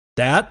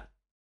 that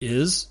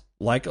is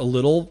like a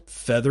little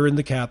feather in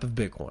the cap of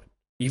Bitcoin.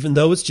 Even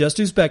though it's just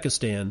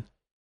Uzbekistan,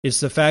 it's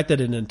the fact that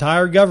an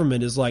entire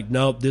government is like,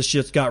 nope, this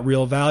shit's got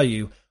real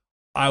value.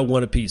 I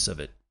want a piece of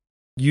it.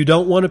 You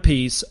don't want a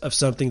piece of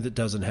something that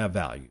doesn't have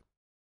value.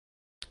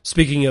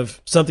 Speaking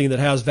of something that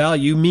has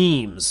value,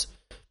 memes.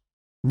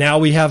 Now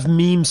we have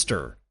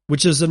Memester,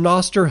 which is a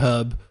Nostr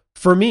hub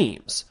for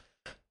memes.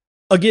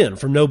 Again,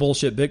 from No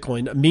Bullshit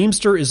Bitcoin,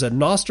 Memester is a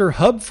Nostr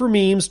hub for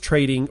memes,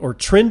 trading, or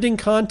trending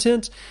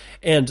content,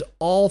 and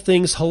all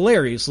things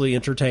hilariously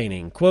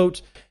entertaining.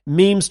 Quote,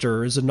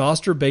 Memester is a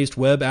Nostr-based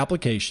web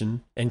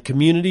application and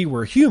community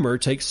where humor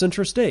takes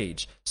center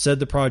stage, said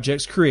the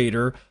project's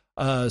creator,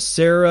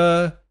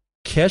 Sarah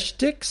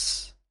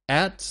Keshtix,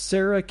 at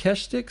Sarah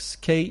Keshtix,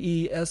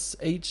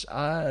 Keshitix,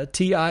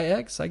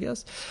 I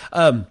guess,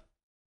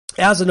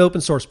 as an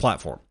open source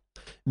platform.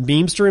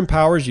 Memester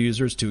empowers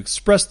users to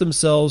express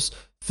themselves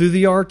through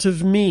the art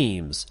of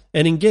memes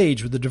and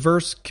engage with a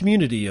diverse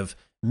community of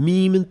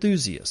meme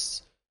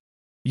enthusiasts.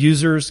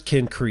 Users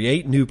can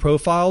create new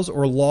profiles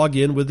or log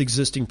in with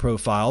existing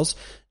profiles.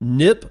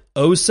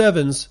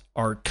 Ep807s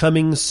are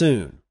coming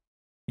soon.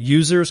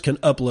 Users can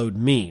upload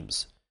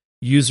memes.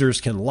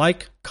 Users can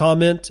like,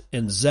 comment,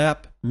 and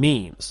zap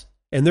memes.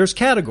 And there's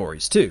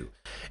categories too.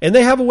 And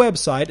they have a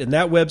website, and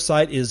that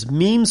website is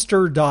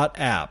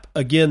memester.app.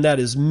 Again, that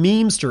is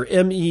Memester,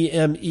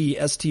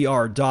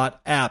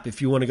 memester.app,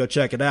 if you want to go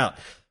check it out.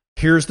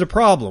 Here's the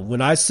problem.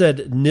 When I said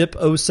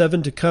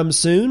Ep807 to come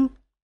soon,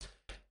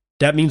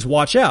 that means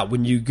watch out.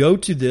 When you go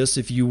to this,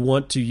 if you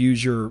want to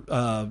use your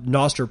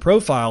Nostr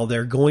profile,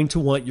 they're going to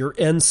want your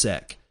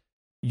NSEC,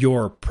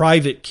 your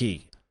private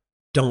key.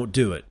 Don't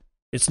do it.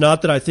 It's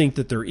not that I think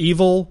that they're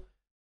evil.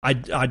 I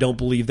don't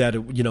believe that,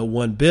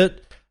 one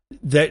bit.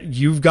 That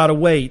you've got to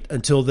wait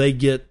until they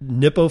get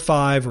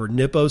Ep805 or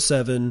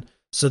Ep807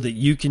 so that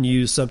you can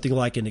use something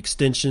like an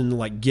extension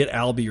like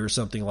GetAlby or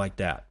something like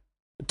that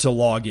to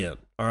log in.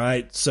 All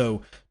right.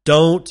 So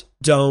don't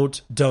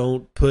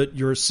put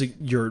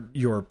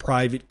your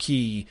private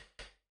key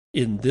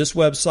in this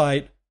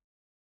website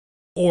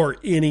or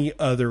any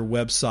other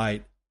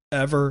website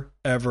ever.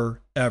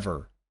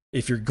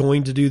 If you're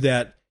going to do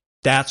that,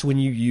 that's when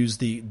you use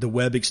the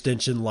web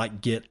extension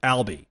like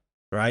GetAlby.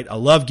 Right. I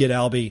love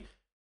GetAlby.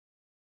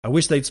 I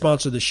wish they'd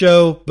sponsor the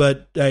show,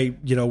 but hey,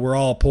 we're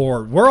all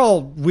poor.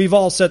 We've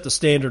all set the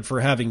standard for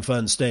having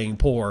fun staying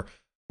poor.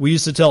 We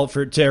used to tell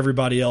it to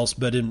everybody else,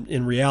 but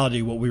in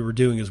reality, what we were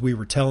doing is we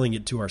were telling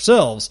it to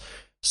ourselves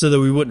so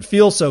that we wouldn't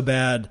feel so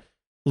bad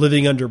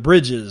living under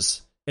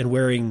bridges and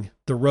wearing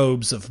the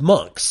robes of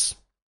monks.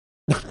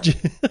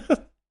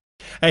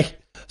 Hey,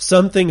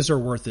 some things are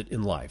worth it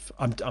in life.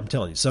 I'm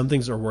telling you, some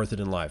things are worth it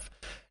in life.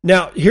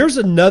 Now, here's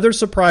another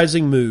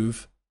surprising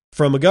move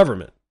from a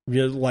government.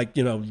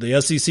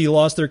 The SEC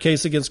lost their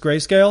case against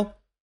Grayscale.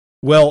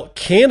 Well,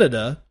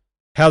 Canada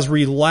has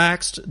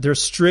relaxed their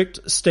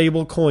strict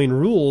stablecoin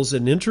rules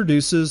and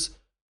introduces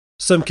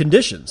some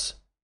conditions.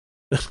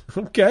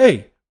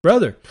 Okay,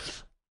 brother.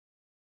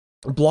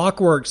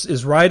 Blockworks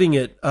is writing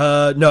it.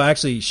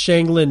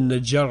 Shanglin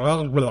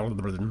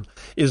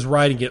is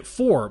writing it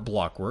for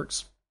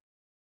Blockworks.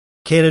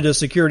 Canada's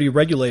security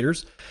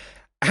regulators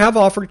have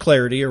offered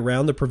clarity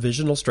around the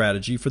provisional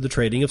strategy for the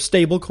trading of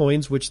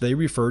stablecoins, which they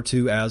refer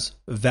to as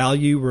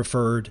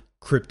value-referred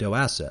crypto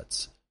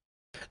assets.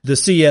 The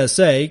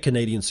CSA,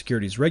 Canadian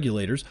Securities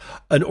Regulators,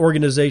 an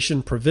organization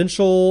of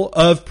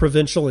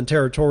provincial and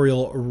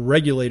territorial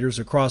regulators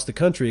across the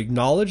country,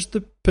 acknowledged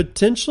the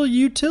potential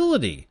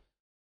utility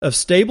of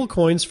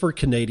stablecoins for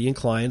Canadian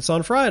clients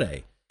on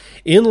Friday.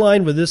 In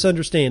line with this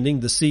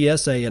understanding, the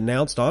CSA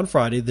announced on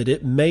Friday that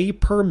it may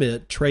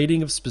permit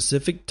trading of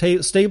specific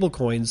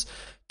stablecoins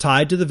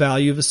tied to the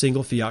value of a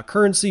single fiat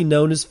currency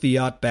known as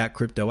fiat-backed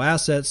crypto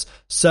assets,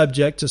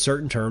 subject to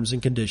certain terms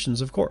and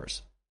conditions, of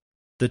course.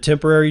 The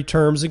temporary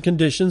terms and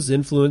conditions,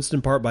 influenced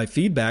in part by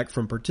feedback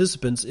from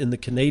participants in the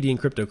Canadian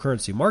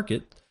cryptocurrency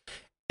market,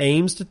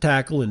 aims to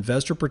tackle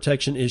investor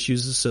protection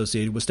issues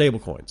associated with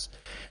stablecoins.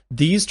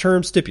 These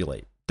terms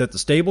stipulate that the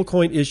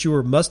stablecoin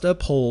issuer must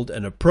uphold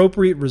an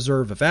appropriate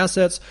reserve of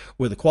assets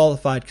with a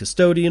qualified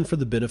custodian for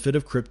the benefit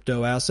of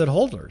crypto asset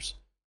holders.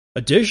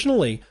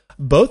 Additionally,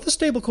 both the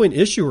stablecoin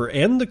issuer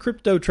and the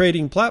crypto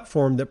trading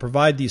platform that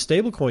provide these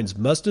stablecoins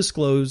must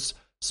disclose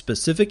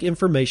specific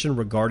information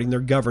regarding their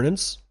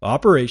governance,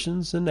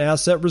 operations, and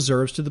asset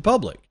reserves to the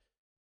public.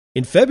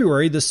 In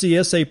February, the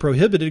CSA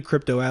prohibited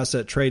crypto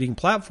asset trading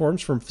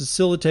platforms from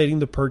facilitating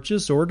the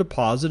purchase or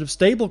deposit of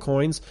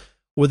stablecoins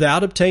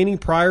without obtaining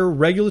prior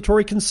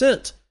regulatory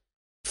consent.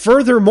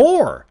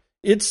 Furthermore,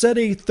 it set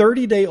a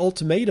 30-day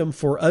ultimatum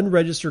for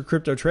unregistered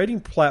crypto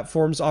trading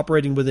platforms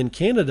operating within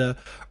Canada,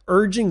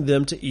 urging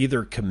them to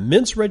either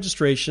commence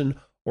registration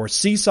or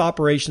cease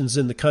operations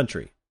in the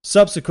country.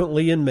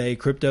 Subsequently, in May,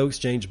 crypto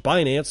exchange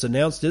Binance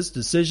announced its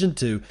decision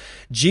to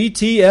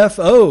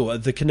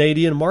GTFO the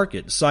Canadian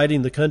market,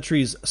 citing the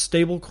country's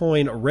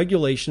stablecoin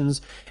regulations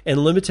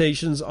and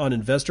limitations on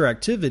investor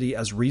activity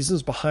as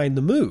reasons behind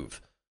the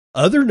move.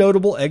 Other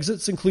notable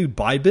exits include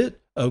Bybit,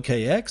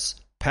 OKX,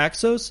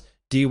 Paxos,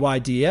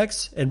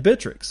 DYDX, and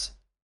Bittrex.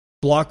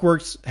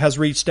 Blockworks has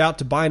reached out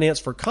to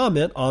Binance for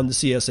comment on the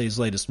CSA's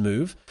latest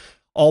move.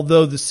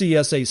 Although the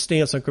CSA's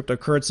stance on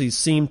cryptocurrencies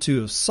seemed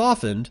to have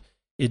softened,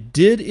 it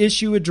did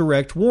issue a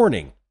direct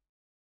warning.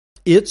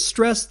 It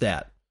stressed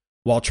that,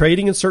 while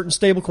trading in certain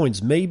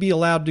stablecoins may be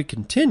allowed to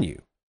continue,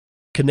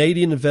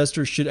 Canadian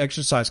investors should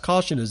exercise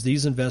caution as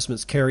these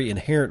investments carry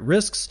inherent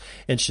risks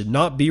and should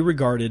not be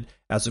regarded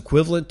as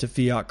equivalent to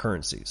fiat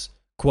currencies.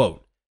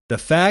 Quote, "The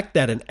fact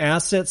that an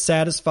asset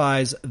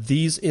satisfies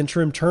these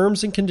interim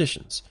terms and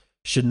conditions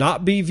should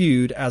not be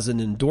viewed as an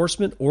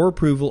endorsement or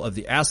approval of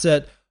the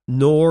asset,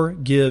 nor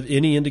give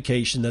any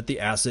indication that the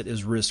asset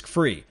is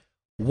risk-free."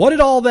 What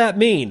did all that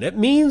mean? It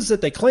means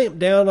that they clamped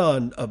down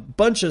on a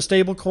bunch of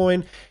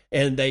stablecoin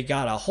and they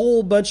got a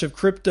whole bunch of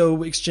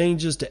crypto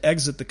exchanges to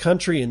exit the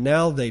country, and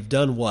now they've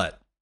done what?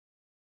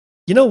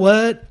 You know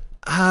what?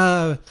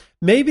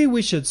 Maybe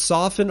we should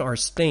soften our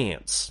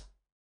stance.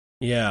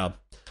 Yeah.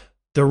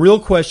 The real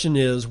question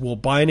is, will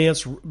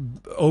Binance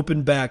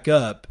open back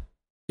up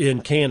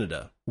in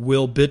Canada?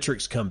 Will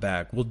Bittrex come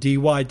back? Will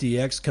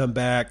DYDX come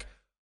back?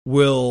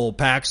 Will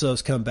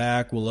Paxos come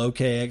back? Will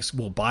OKX?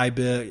 Will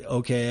Bybit,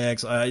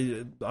 OKX?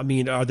 I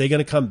mean, are they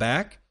going to come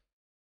back?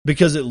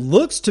 Because it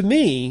looks to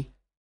me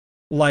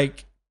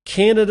like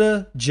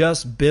Canada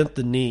just bent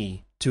the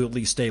knee to at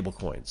least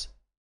stablecoins.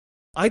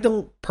 I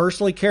don't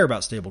personally care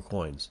about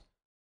stablecoins,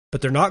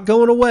 but they're not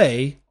going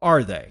away,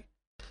 are they?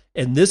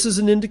 And this is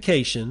an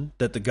indication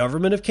that the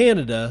government of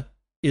Canada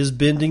is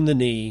bending the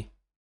knee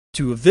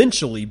to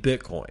eventually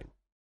Bitcoin.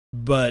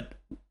 But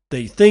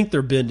they think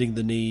they're bending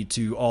the knee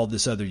to all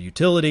this other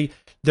utility.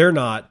 They're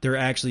not. They're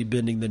actually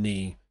bending the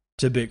knee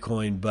to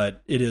Bitcoin,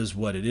 but it is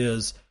what it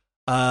is.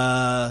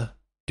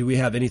 Do we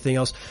have anything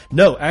else?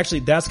 No,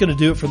 actually, that's going to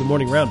do it for the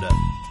morning roundup.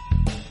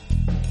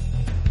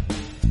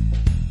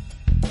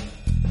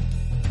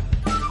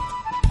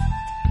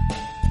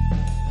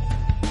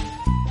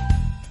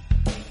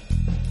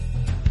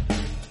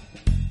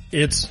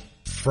 It's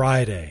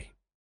Friday.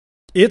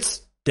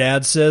 It's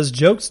Dad Says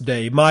Jokes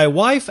Day. My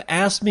wife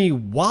asked me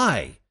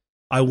why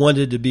I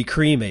wanted to be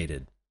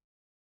cremated.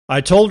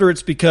 I told her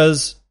it's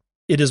because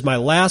it is my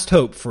last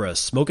hope for a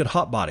smoking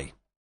hot body.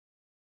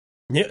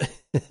 Yeah.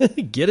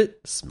 Get it?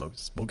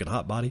 Smoking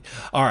hot body.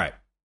 All right.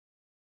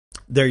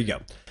 There you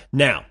go.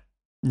 Now.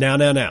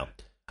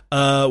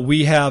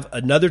 We have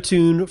another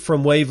tune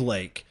from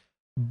Wavelake,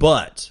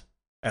 but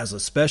as a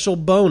special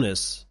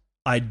bonus,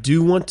 I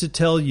do want to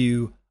tell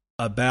you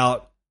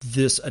about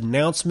this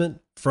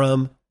announcement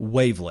from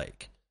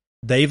Wavelake.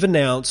 They've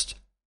announced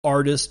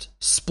artist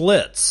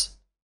splits.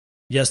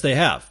 Yes, they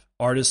have.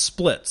 Artist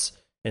splits.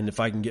 And if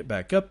I can get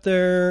back up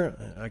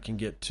there, I can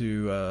get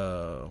to,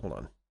 hold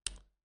on.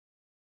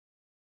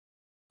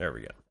 There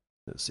we go.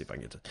 Let's see if I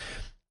can get to.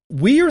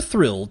 We are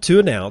thrilled to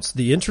announce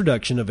the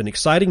introduction of an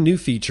exciting new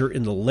feature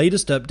in the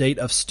latest update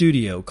of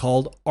Studio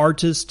called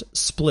Artist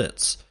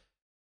Splits.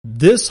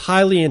 This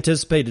highly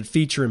anticipated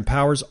feature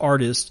empowers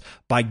artists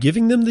by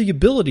giving them the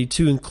ability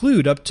to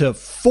include up to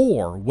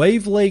 4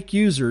 Wave Lake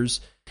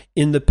users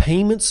in the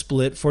payment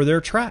split for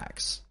their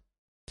tracks.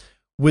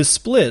 With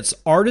splits,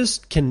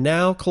 artists can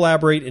now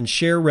collaborate and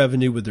share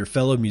revenue with their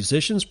fellow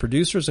musicians,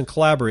 producers, and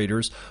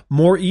collaborators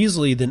more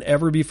easily than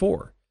ever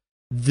before.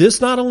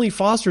 This not only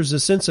fosters a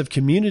sense of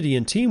community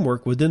and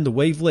teamwork within the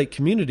Wave Lake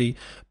community,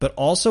 but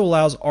also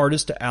allows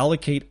artists to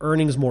allocate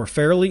earnings more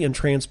fairly and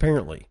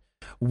transparently.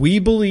 We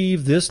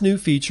believe this new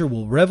feature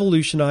will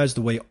revolutionize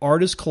the way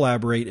artists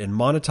collaborate and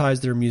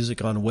monetize their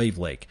music on Wave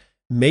Lake,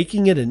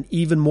 making it an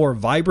even more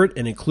vibrant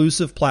and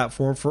inclusive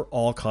platform for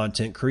all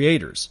content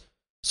creators.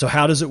 So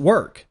how does it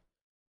work?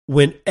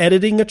 When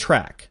editing a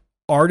track,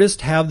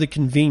 artists have the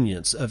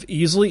convenience of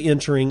easily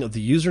entering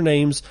the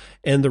usernames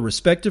and the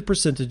respective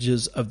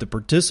percentages of the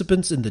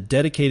participants in the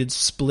dedicated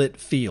split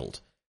field.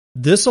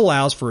 This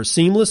allows for a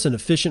seamless and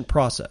efficient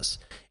process.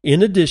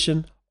 In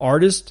addition,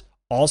 artists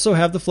also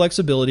have the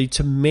flexibility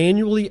to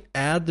manually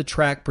add the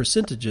track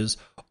percentages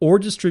or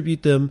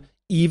distribute them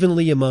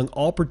evenly among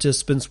all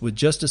participants with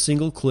just a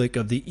single click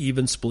of the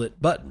Even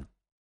Split button.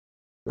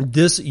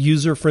 This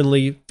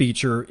user-friendly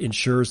feature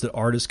ensures that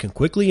artists can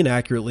quickly and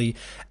accurately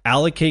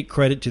allocate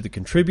credit to the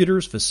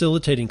contributors,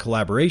 facilitating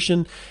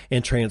collaboration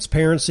and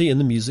transparency in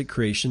the music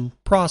creation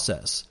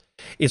process.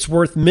 It's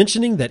worth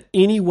mentioning that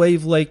any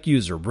Wave Lake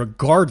user,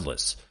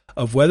 regardless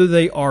of whether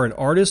they are an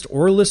artist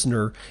or a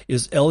listener,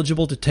 is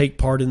eligible to take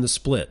part in the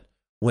split.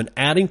 When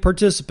adding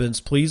participants,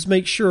 please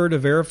make sure to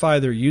verify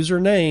their user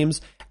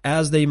names,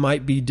 as they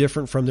might be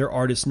different from their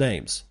artist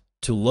names.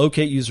 To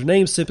locate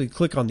usernames, simply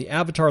click on the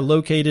avatar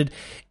located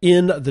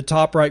in the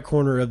top right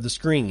corner of the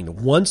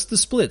screen. Once the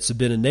splits have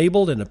been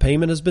enabled and a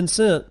payment has been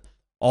sent,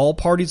 all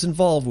parties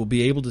involved will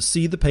be able to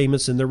see the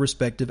payments in their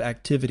respective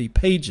activity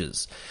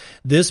pages.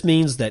 This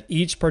means that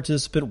each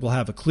participant will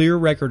have a clear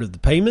record of the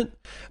payment,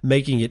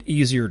 making it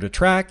easier to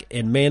track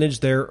and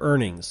manage their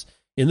earnings.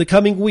 In the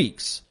coming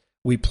weeks,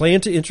 we plan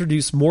to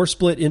introduce more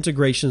split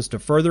integrations to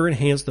further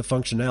enhance the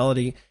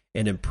functionality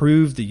and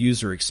improve the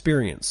user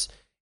experience.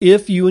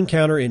 If you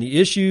encounter any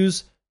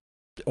issues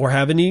or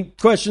have any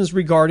questions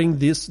regarding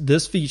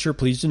this feature,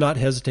 please do not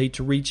hesitate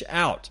to reach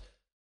out.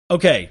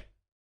 Okay,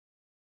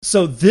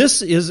 so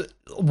this is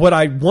what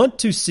I want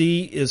to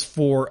see is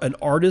for an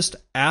artist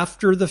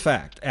after the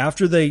fact,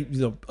 after they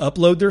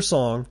upload their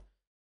song,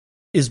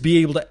 is be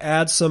able to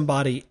add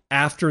somebody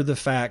after the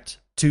fact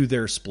to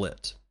their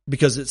split.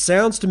 Because it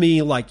sounds to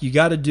me like you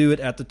got to do it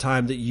at the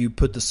time that you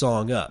put the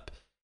song up.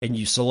 And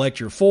you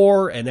select your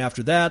 4, and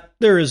after that,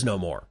 there is no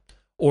more.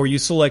 Or you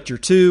select your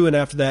 2, and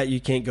after that, you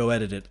can't go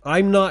edit it.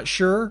 I'm not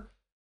sure,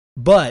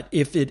 but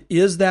if it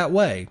is that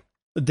way,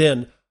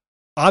 then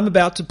I'm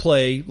about to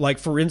play, like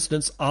for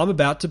instance, I'm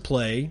about to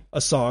play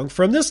a song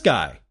from this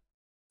guy,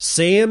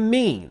 Sam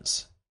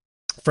Means,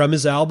 from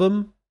his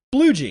album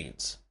Blue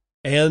Jeans,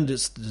 and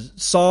it's the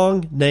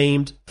song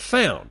named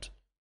Found.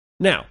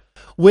 Now,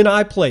 when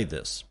I play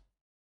this,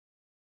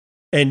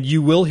 and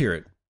you will hear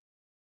it,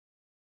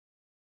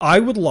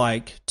 I would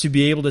like to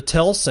be able to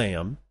tell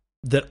Sam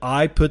that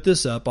I put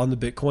this up on the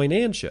Bitcoin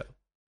And Show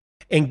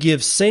and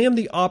give Sam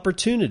the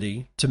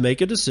opportunity to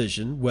make a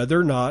decision whether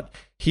or not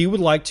he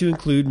would like to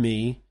include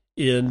me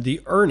in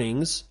the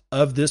earnings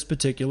of this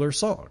particular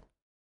song.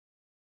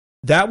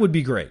 That would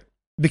be great,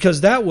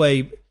 because that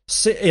way,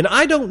 and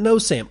I don't know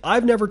Sam.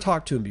 I've never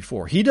talked to him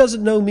before. He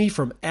doesn't know me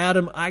from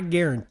Adam, I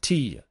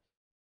guarantee you.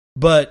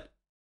 But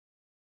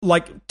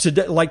like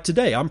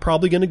today, I'm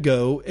probably going to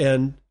go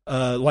and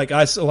like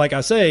I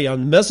say on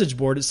the message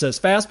board, it says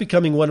fast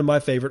becoming one of my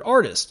favorite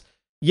artists.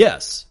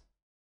 Yes.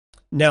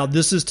 Now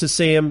this is to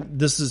Sam.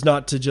 This is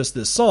not to just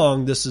this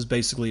song. This is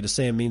basically to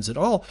Sam Means It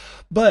All.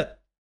 But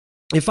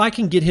if I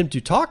can get him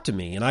to talk to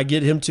me and I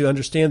get him to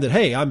understand that,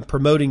 hey, I'm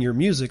promoting your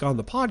music on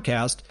the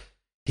podcast,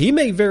 he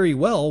may very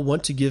well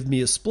want to give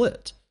me a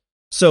split.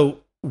 So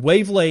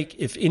Wave Lake,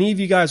 if any of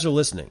you guys are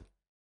listening,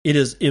 it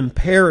is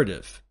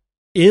imperative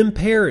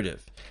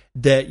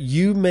that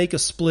you make a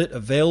split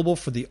available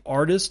for the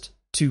artist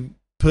to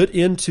put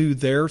into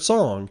their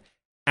song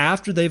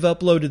after they've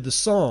uploaded the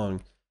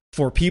song,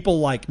 for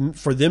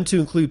them to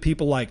include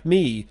people like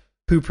me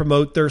who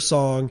promote their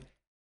song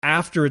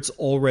after it's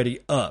already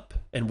up.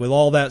 And with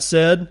all that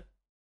said,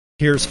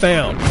 here's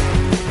Found.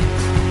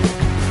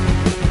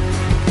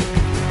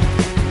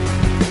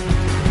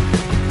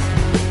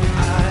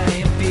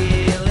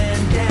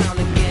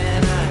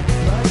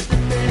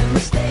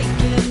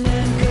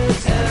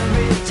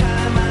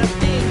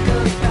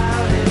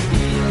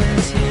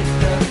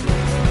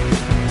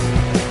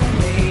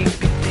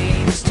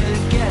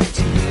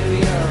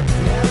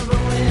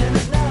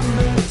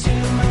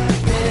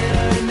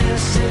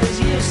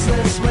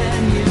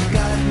 When you've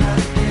got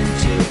nothing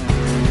to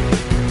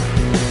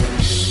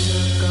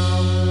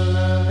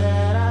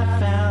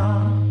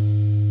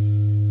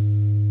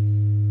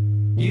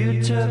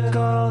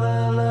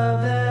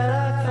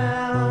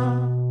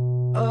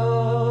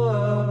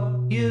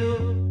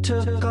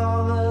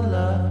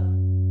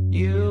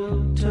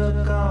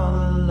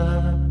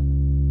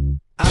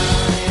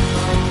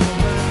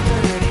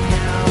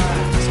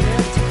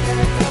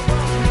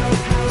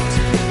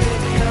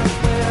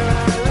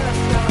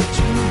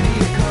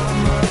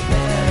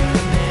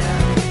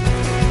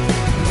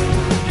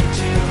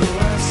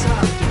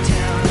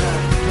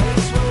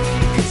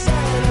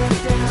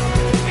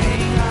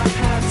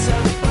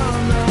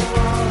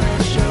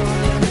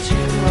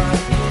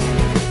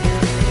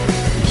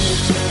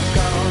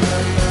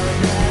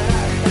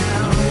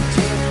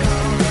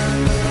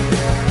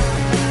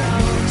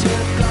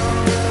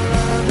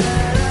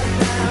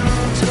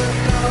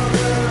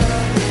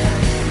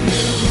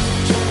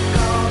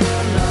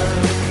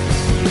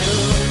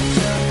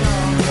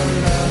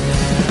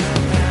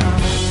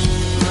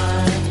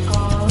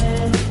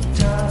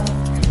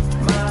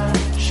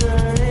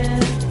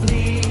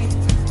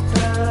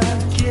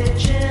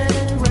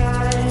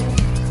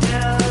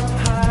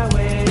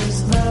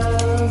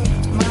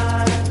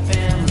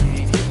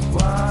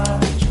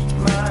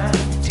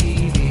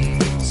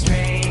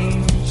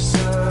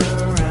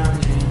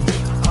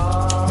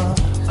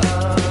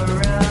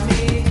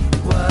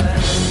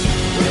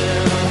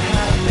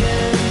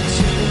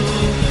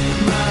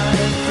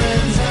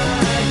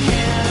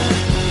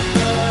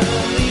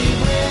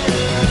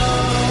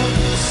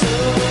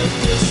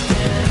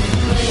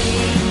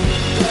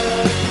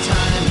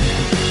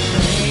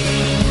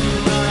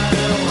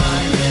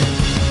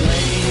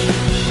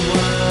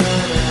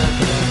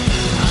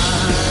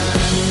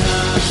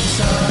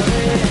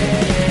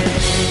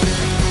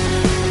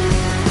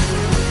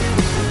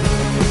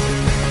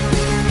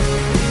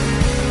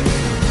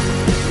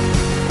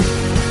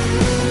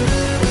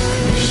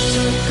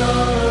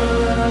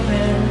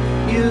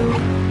You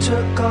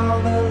took all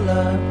the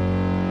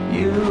love.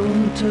 You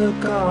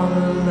took all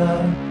the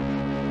love.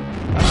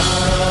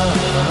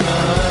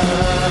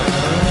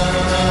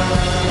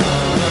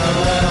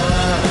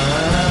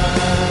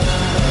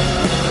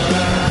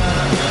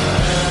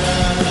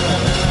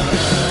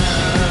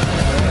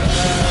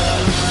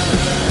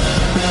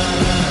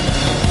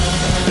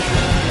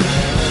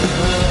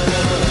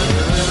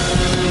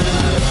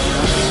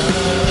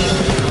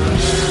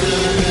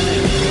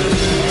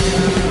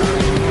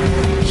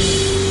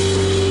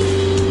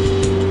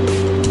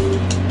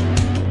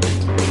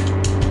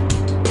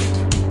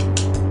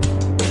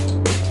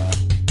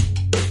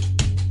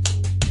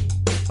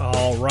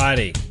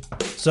 Alrighty.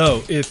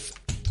 So if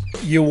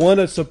you want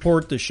to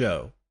support the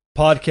show,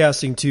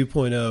 Podcasting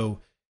 2.0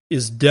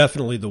 is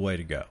definitely the way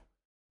to go.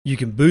 You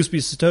can boost me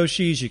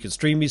Satoshis, you can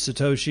stream me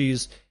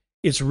Satoshis.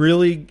 It's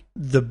really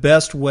the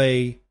best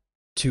way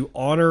to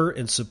honor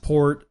and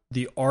support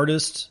the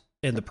artists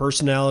and the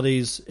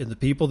personalities and the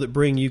people that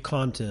bring you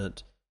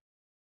content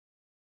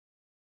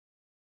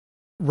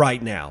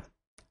right now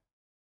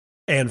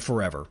and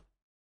forever.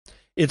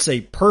 It's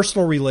a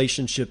personal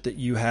relationship that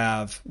you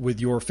have with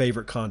your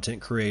favorite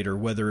content creator,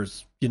 whether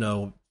it's,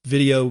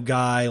 video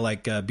guy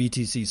like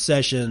BTC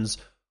Sessions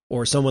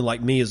or someone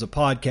like me as a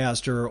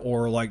podcaster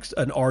or like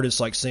an artist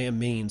like Sam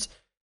Means.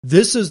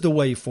 This is the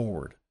way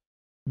forward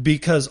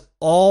because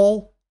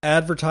all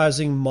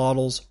advertising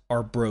models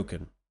are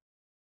broken.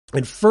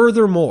 And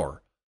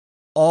furthermore,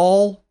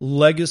 all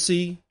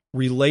legacy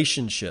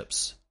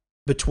relationships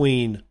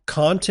between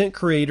content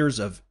creators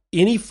of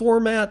any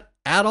format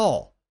at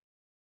all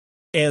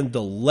and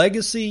the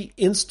legacy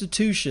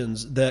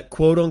institutions that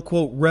quote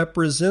unquote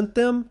represent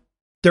them,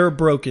 they're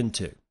broken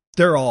too.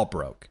 They're all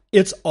broke.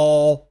 It's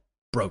all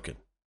broken.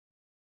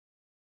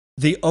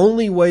 The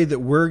only way that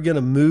we're going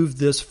to move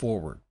this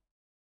forward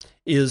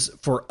is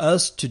for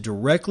us to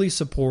directly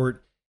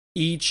support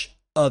each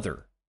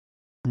other.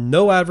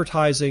 No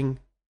advertising,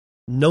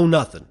 no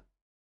nothing.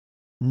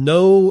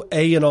 No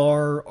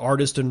A&R,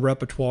 artist and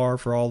repertoire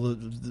for all the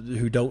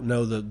who don't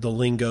know the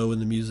lingo in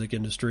the music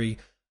industry.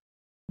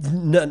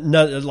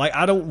 Like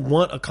I don't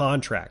want a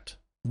contract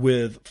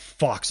with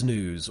Fox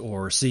News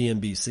or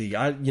CNBC.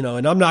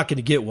 And I'm not going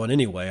to get one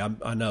anyway.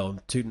 I know I'm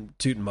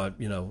tooting my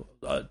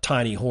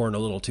tiny horn a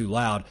little too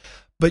loud,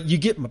 but you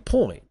get my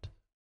point.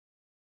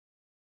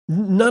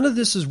 None of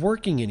this is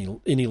working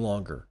any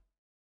longer.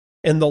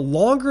 And the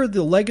longer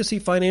the legacy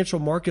financial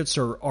markets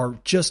are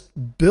just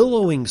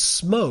billowing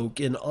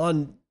smoke and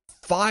on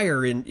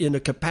fire in a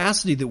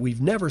capacity that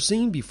we've never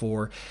seen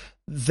before,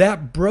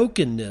 that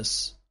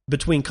brokenness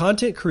between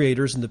content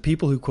creators and the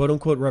people who quote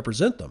unquote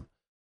represent them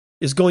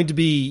is going to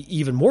be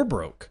even more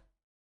broke.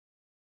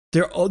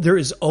 There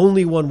is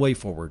only one way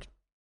forward.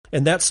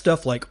 And that's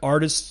stuff like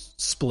artist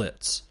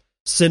splits,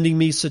 sending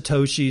me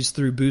Satoshis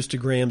through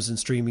Boostagrams and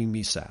streaming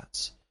me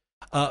sats.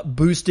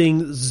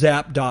 Boosting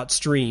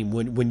Zap.stream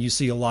when you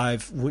see a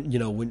live,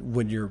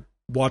 when you're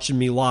watching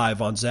me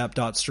live on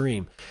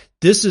Zap.stream.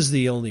 This is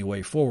the only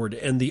way forward.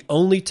 And the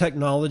only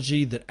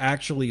technology that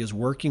actually is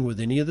working with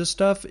any of this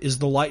stuff is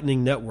the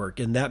Lightning Network.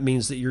 And that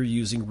means that you're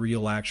using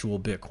real, actual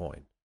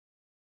Bitcoin.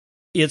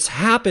 It's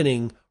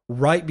happening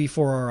right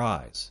before our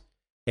eyes.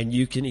 And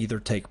you can either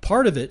take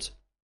part of it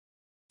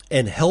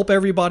and help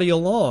everybody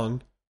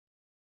along,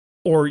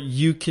 or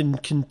you can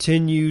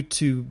continue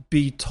to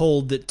be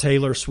told that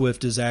Taylor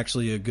Swift is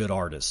actually a good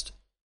artist.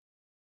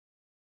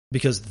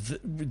 Because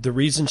the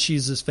reason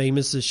she's as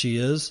famous as she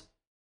is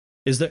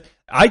that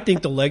I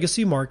think the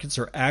legacy markets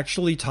are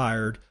actually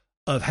tired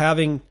of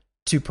having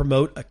to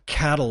promote a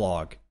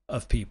catalog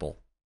of people.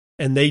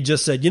 And they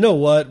just said, you know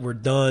what, we're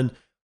done.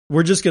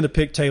 We're just going to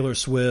pick Taylor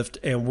Swift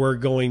and we're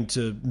going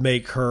to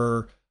make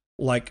her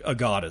like a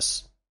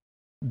goddess.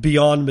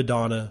 Beyond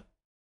Madonna,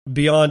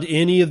 beyond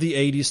any of the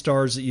 80s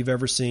stars that you've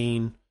ever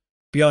seen,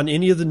 beyond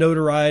any of the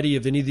notoriety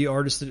of any of the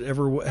artists that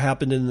ever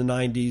happened in the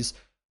 90s.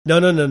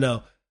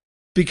 No.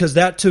 Because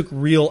that took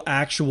real,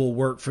 actual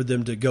work for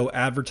them to go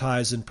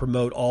advertise and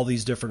promote all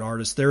these different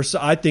artists.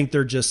 I think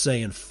they're just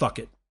saying, fuck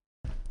it.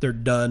 They're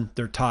done.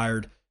 They're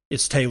tired.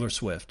 It's Taylor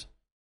Swift.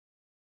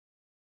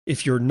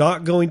 If you're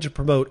not going to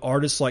promote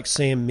artists like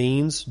Sam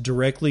Means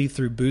directly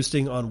through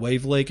boosting on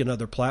Wavelake and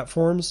other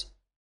platforms,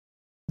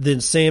 then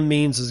Sam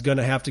Means is going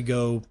to have to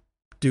go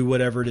do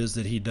whatever it is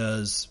that he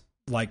does,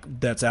 like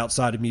that's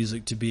outside of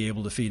music, to be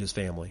able to feed his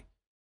family.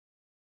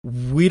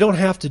 We don't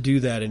have to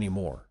do that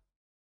anymore.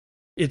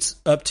 It's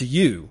up to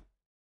you.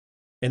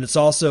 And it's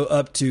also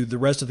up to the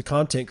rest of the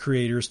content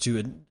creators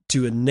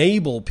to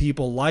enable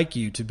people like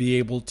you to be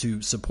able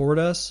to support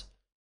us.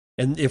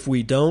 And if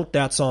we don't,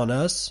 that's on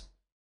us.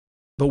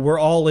 But we're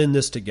all in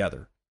this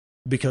together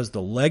because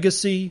the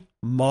legacy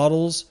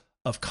models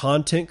of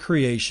content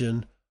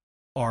creation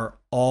are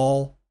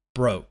all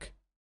broke.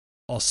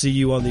 I'll see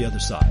you on the other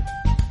side.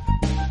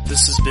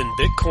 This has been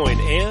Bitcoin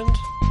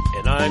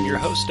and I'm your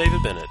host,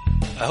 David Bennett.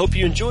 I hope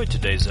you enjoyed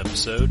today's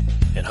episode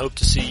and hope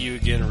to see you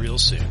again real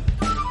soon.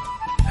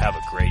 Have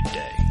a great